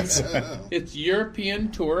thing. It's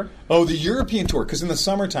European Tour. Oh, the European Tour, because in the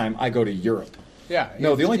summertime I go to Europe. Yeah.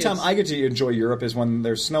 No, the only time I get to enjoy Europe is when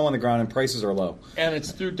there's snow on the ground and prices are low. And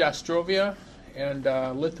it's through Dastrovia and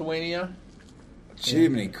Lithuania.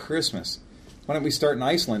 Jiminy Christmas. Why don't we start in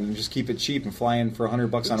Iceland and just keep it cheap and fly in for $100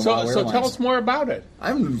 on a WoW Airlines? So tell us more about it. I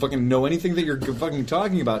don't fucking know anything that you're fucking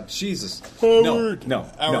talking about. Jesus. No.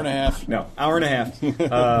 Hour and a half. No, hour and a half.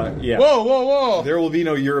 Yeah. Whoa. There will be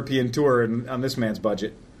no European tour on this man's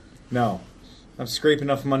budget. No. I've scraped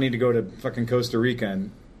enough money to go to fucking Costa Rica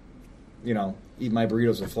and, eat my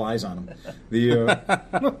burritos with flies on them.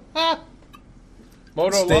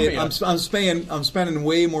 I'm spending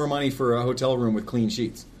way more money for a hotel room with clean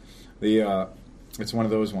sheets. It's one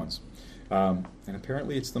of those ones. And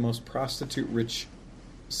apparently it's the most prostitute-rich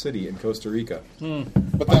city in Costa Rica.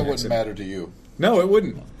 But that wouldn't matter to you. No, it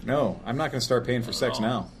wouldn't. No, I'm not going to start paying for sex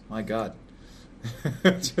now. My God.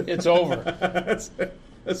 It's over.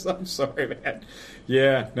 I'm sorry, man.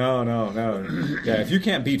 Yeah, no. Yeah, if you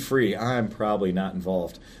can't beat free, I'm probably not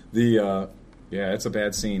involved. It's a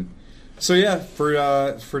bad scene. So yeah,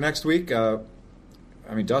 for next week,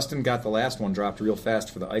 Dustin got the last one dropped real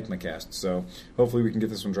fast for the EICMAcast, so hopefully we can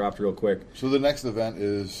get this one dropped real quick. So the next event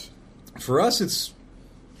is? For us, it's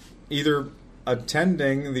either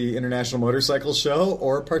attending the International Motorcycle Show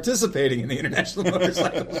or participating in the International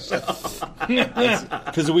Motorcycle Show.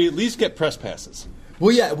 Because we at least get press passes.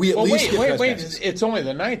 Well, yeah, we at least get press wait. passes. It's only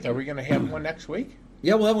the 9th. Are we going to have one next week?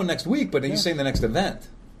 Yeah, we'll have one next week, but he's saying the next event.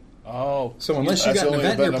 Oh. So unless you got an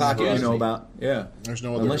event in your pocket you know about, There's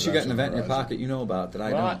no other unless you got an events event in your pocket you know about that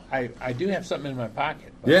I Well, don't. I do have something in my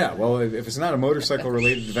pocket. But Yeah, well, if it's not a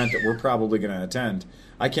motorcycle-related event that we're probably going to attend,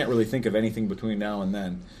 I can't really think of anything between now and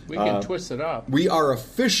then. we can twist it up. We are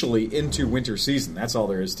officially into winter season. That's all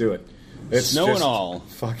there is to it. It's Snow just and all.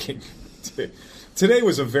 Fucking. Today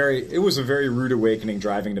was a very rude awakening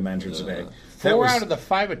driving to Mentor today. That 4 was- out of the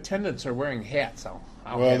 5 attendants are wearing hats. I'll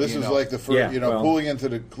Well, have this you is know. like the first, Yeah, well- pulling into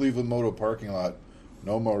the Cleveland Moto parking lot.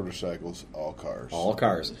 No motorcycles, all cars. all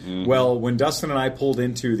cars. Well, when Dustin and I pulled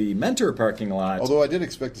into the Mentor parking lot, Although I did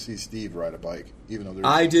expect to see Steve ride a bike, even though there's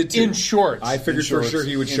I did too. In shorts. I figured In shorts, for sure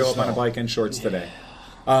he would in show up on a snow. bike in shorts today.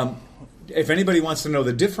 If anybody wants to know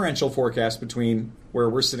the differential forecast between where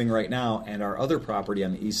we're sitting right now and our other property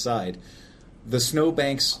on the east side, the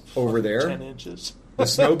snowbanks over 10 there, inches. the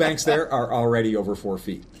snowbanks there are already over 4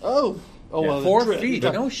 feet. Oh, well, 4 the drift. feet.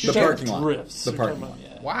 The No The shit. parking lot. drifts. The You're parking talking lot.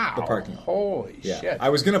 about- yeah. Wow. The parking lot. Holy Yeah, shit. I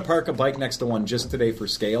was going to park a bike next to one just today for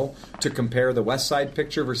scale to compare the west side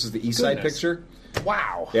picture versus the east side Goodness. picture.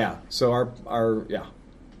 Wow. Yeah, so our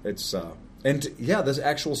it's and yeah, this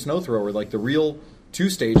actual snow thrower, like the real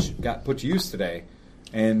 2-stage, got put to use today,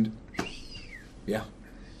 and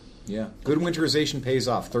yeah, good winterization pays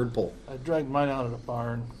off. Third pull. I dragged mine out of the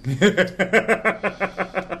barn.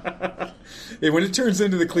 Yeah, when it turns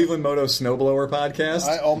into the Cleveland Moto Snowblower podcast,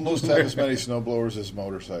 I almost have as many snowblowers as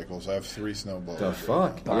motorcycles. I have 3 snowblowers. the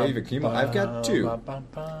fuck? Yeah, I've got 2.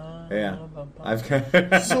 Yeah, I've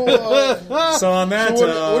got. So, So on that, what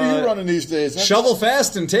are you running these days? shovel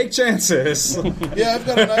fast and take chances. Yeah, I've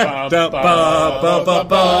got a nice.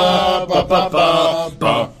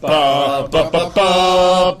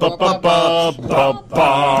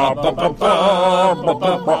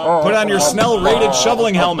 Put on your Snell-rated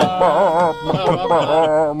shoveling helmet. I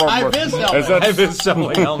miss that. I have his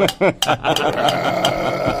shoveling helmet.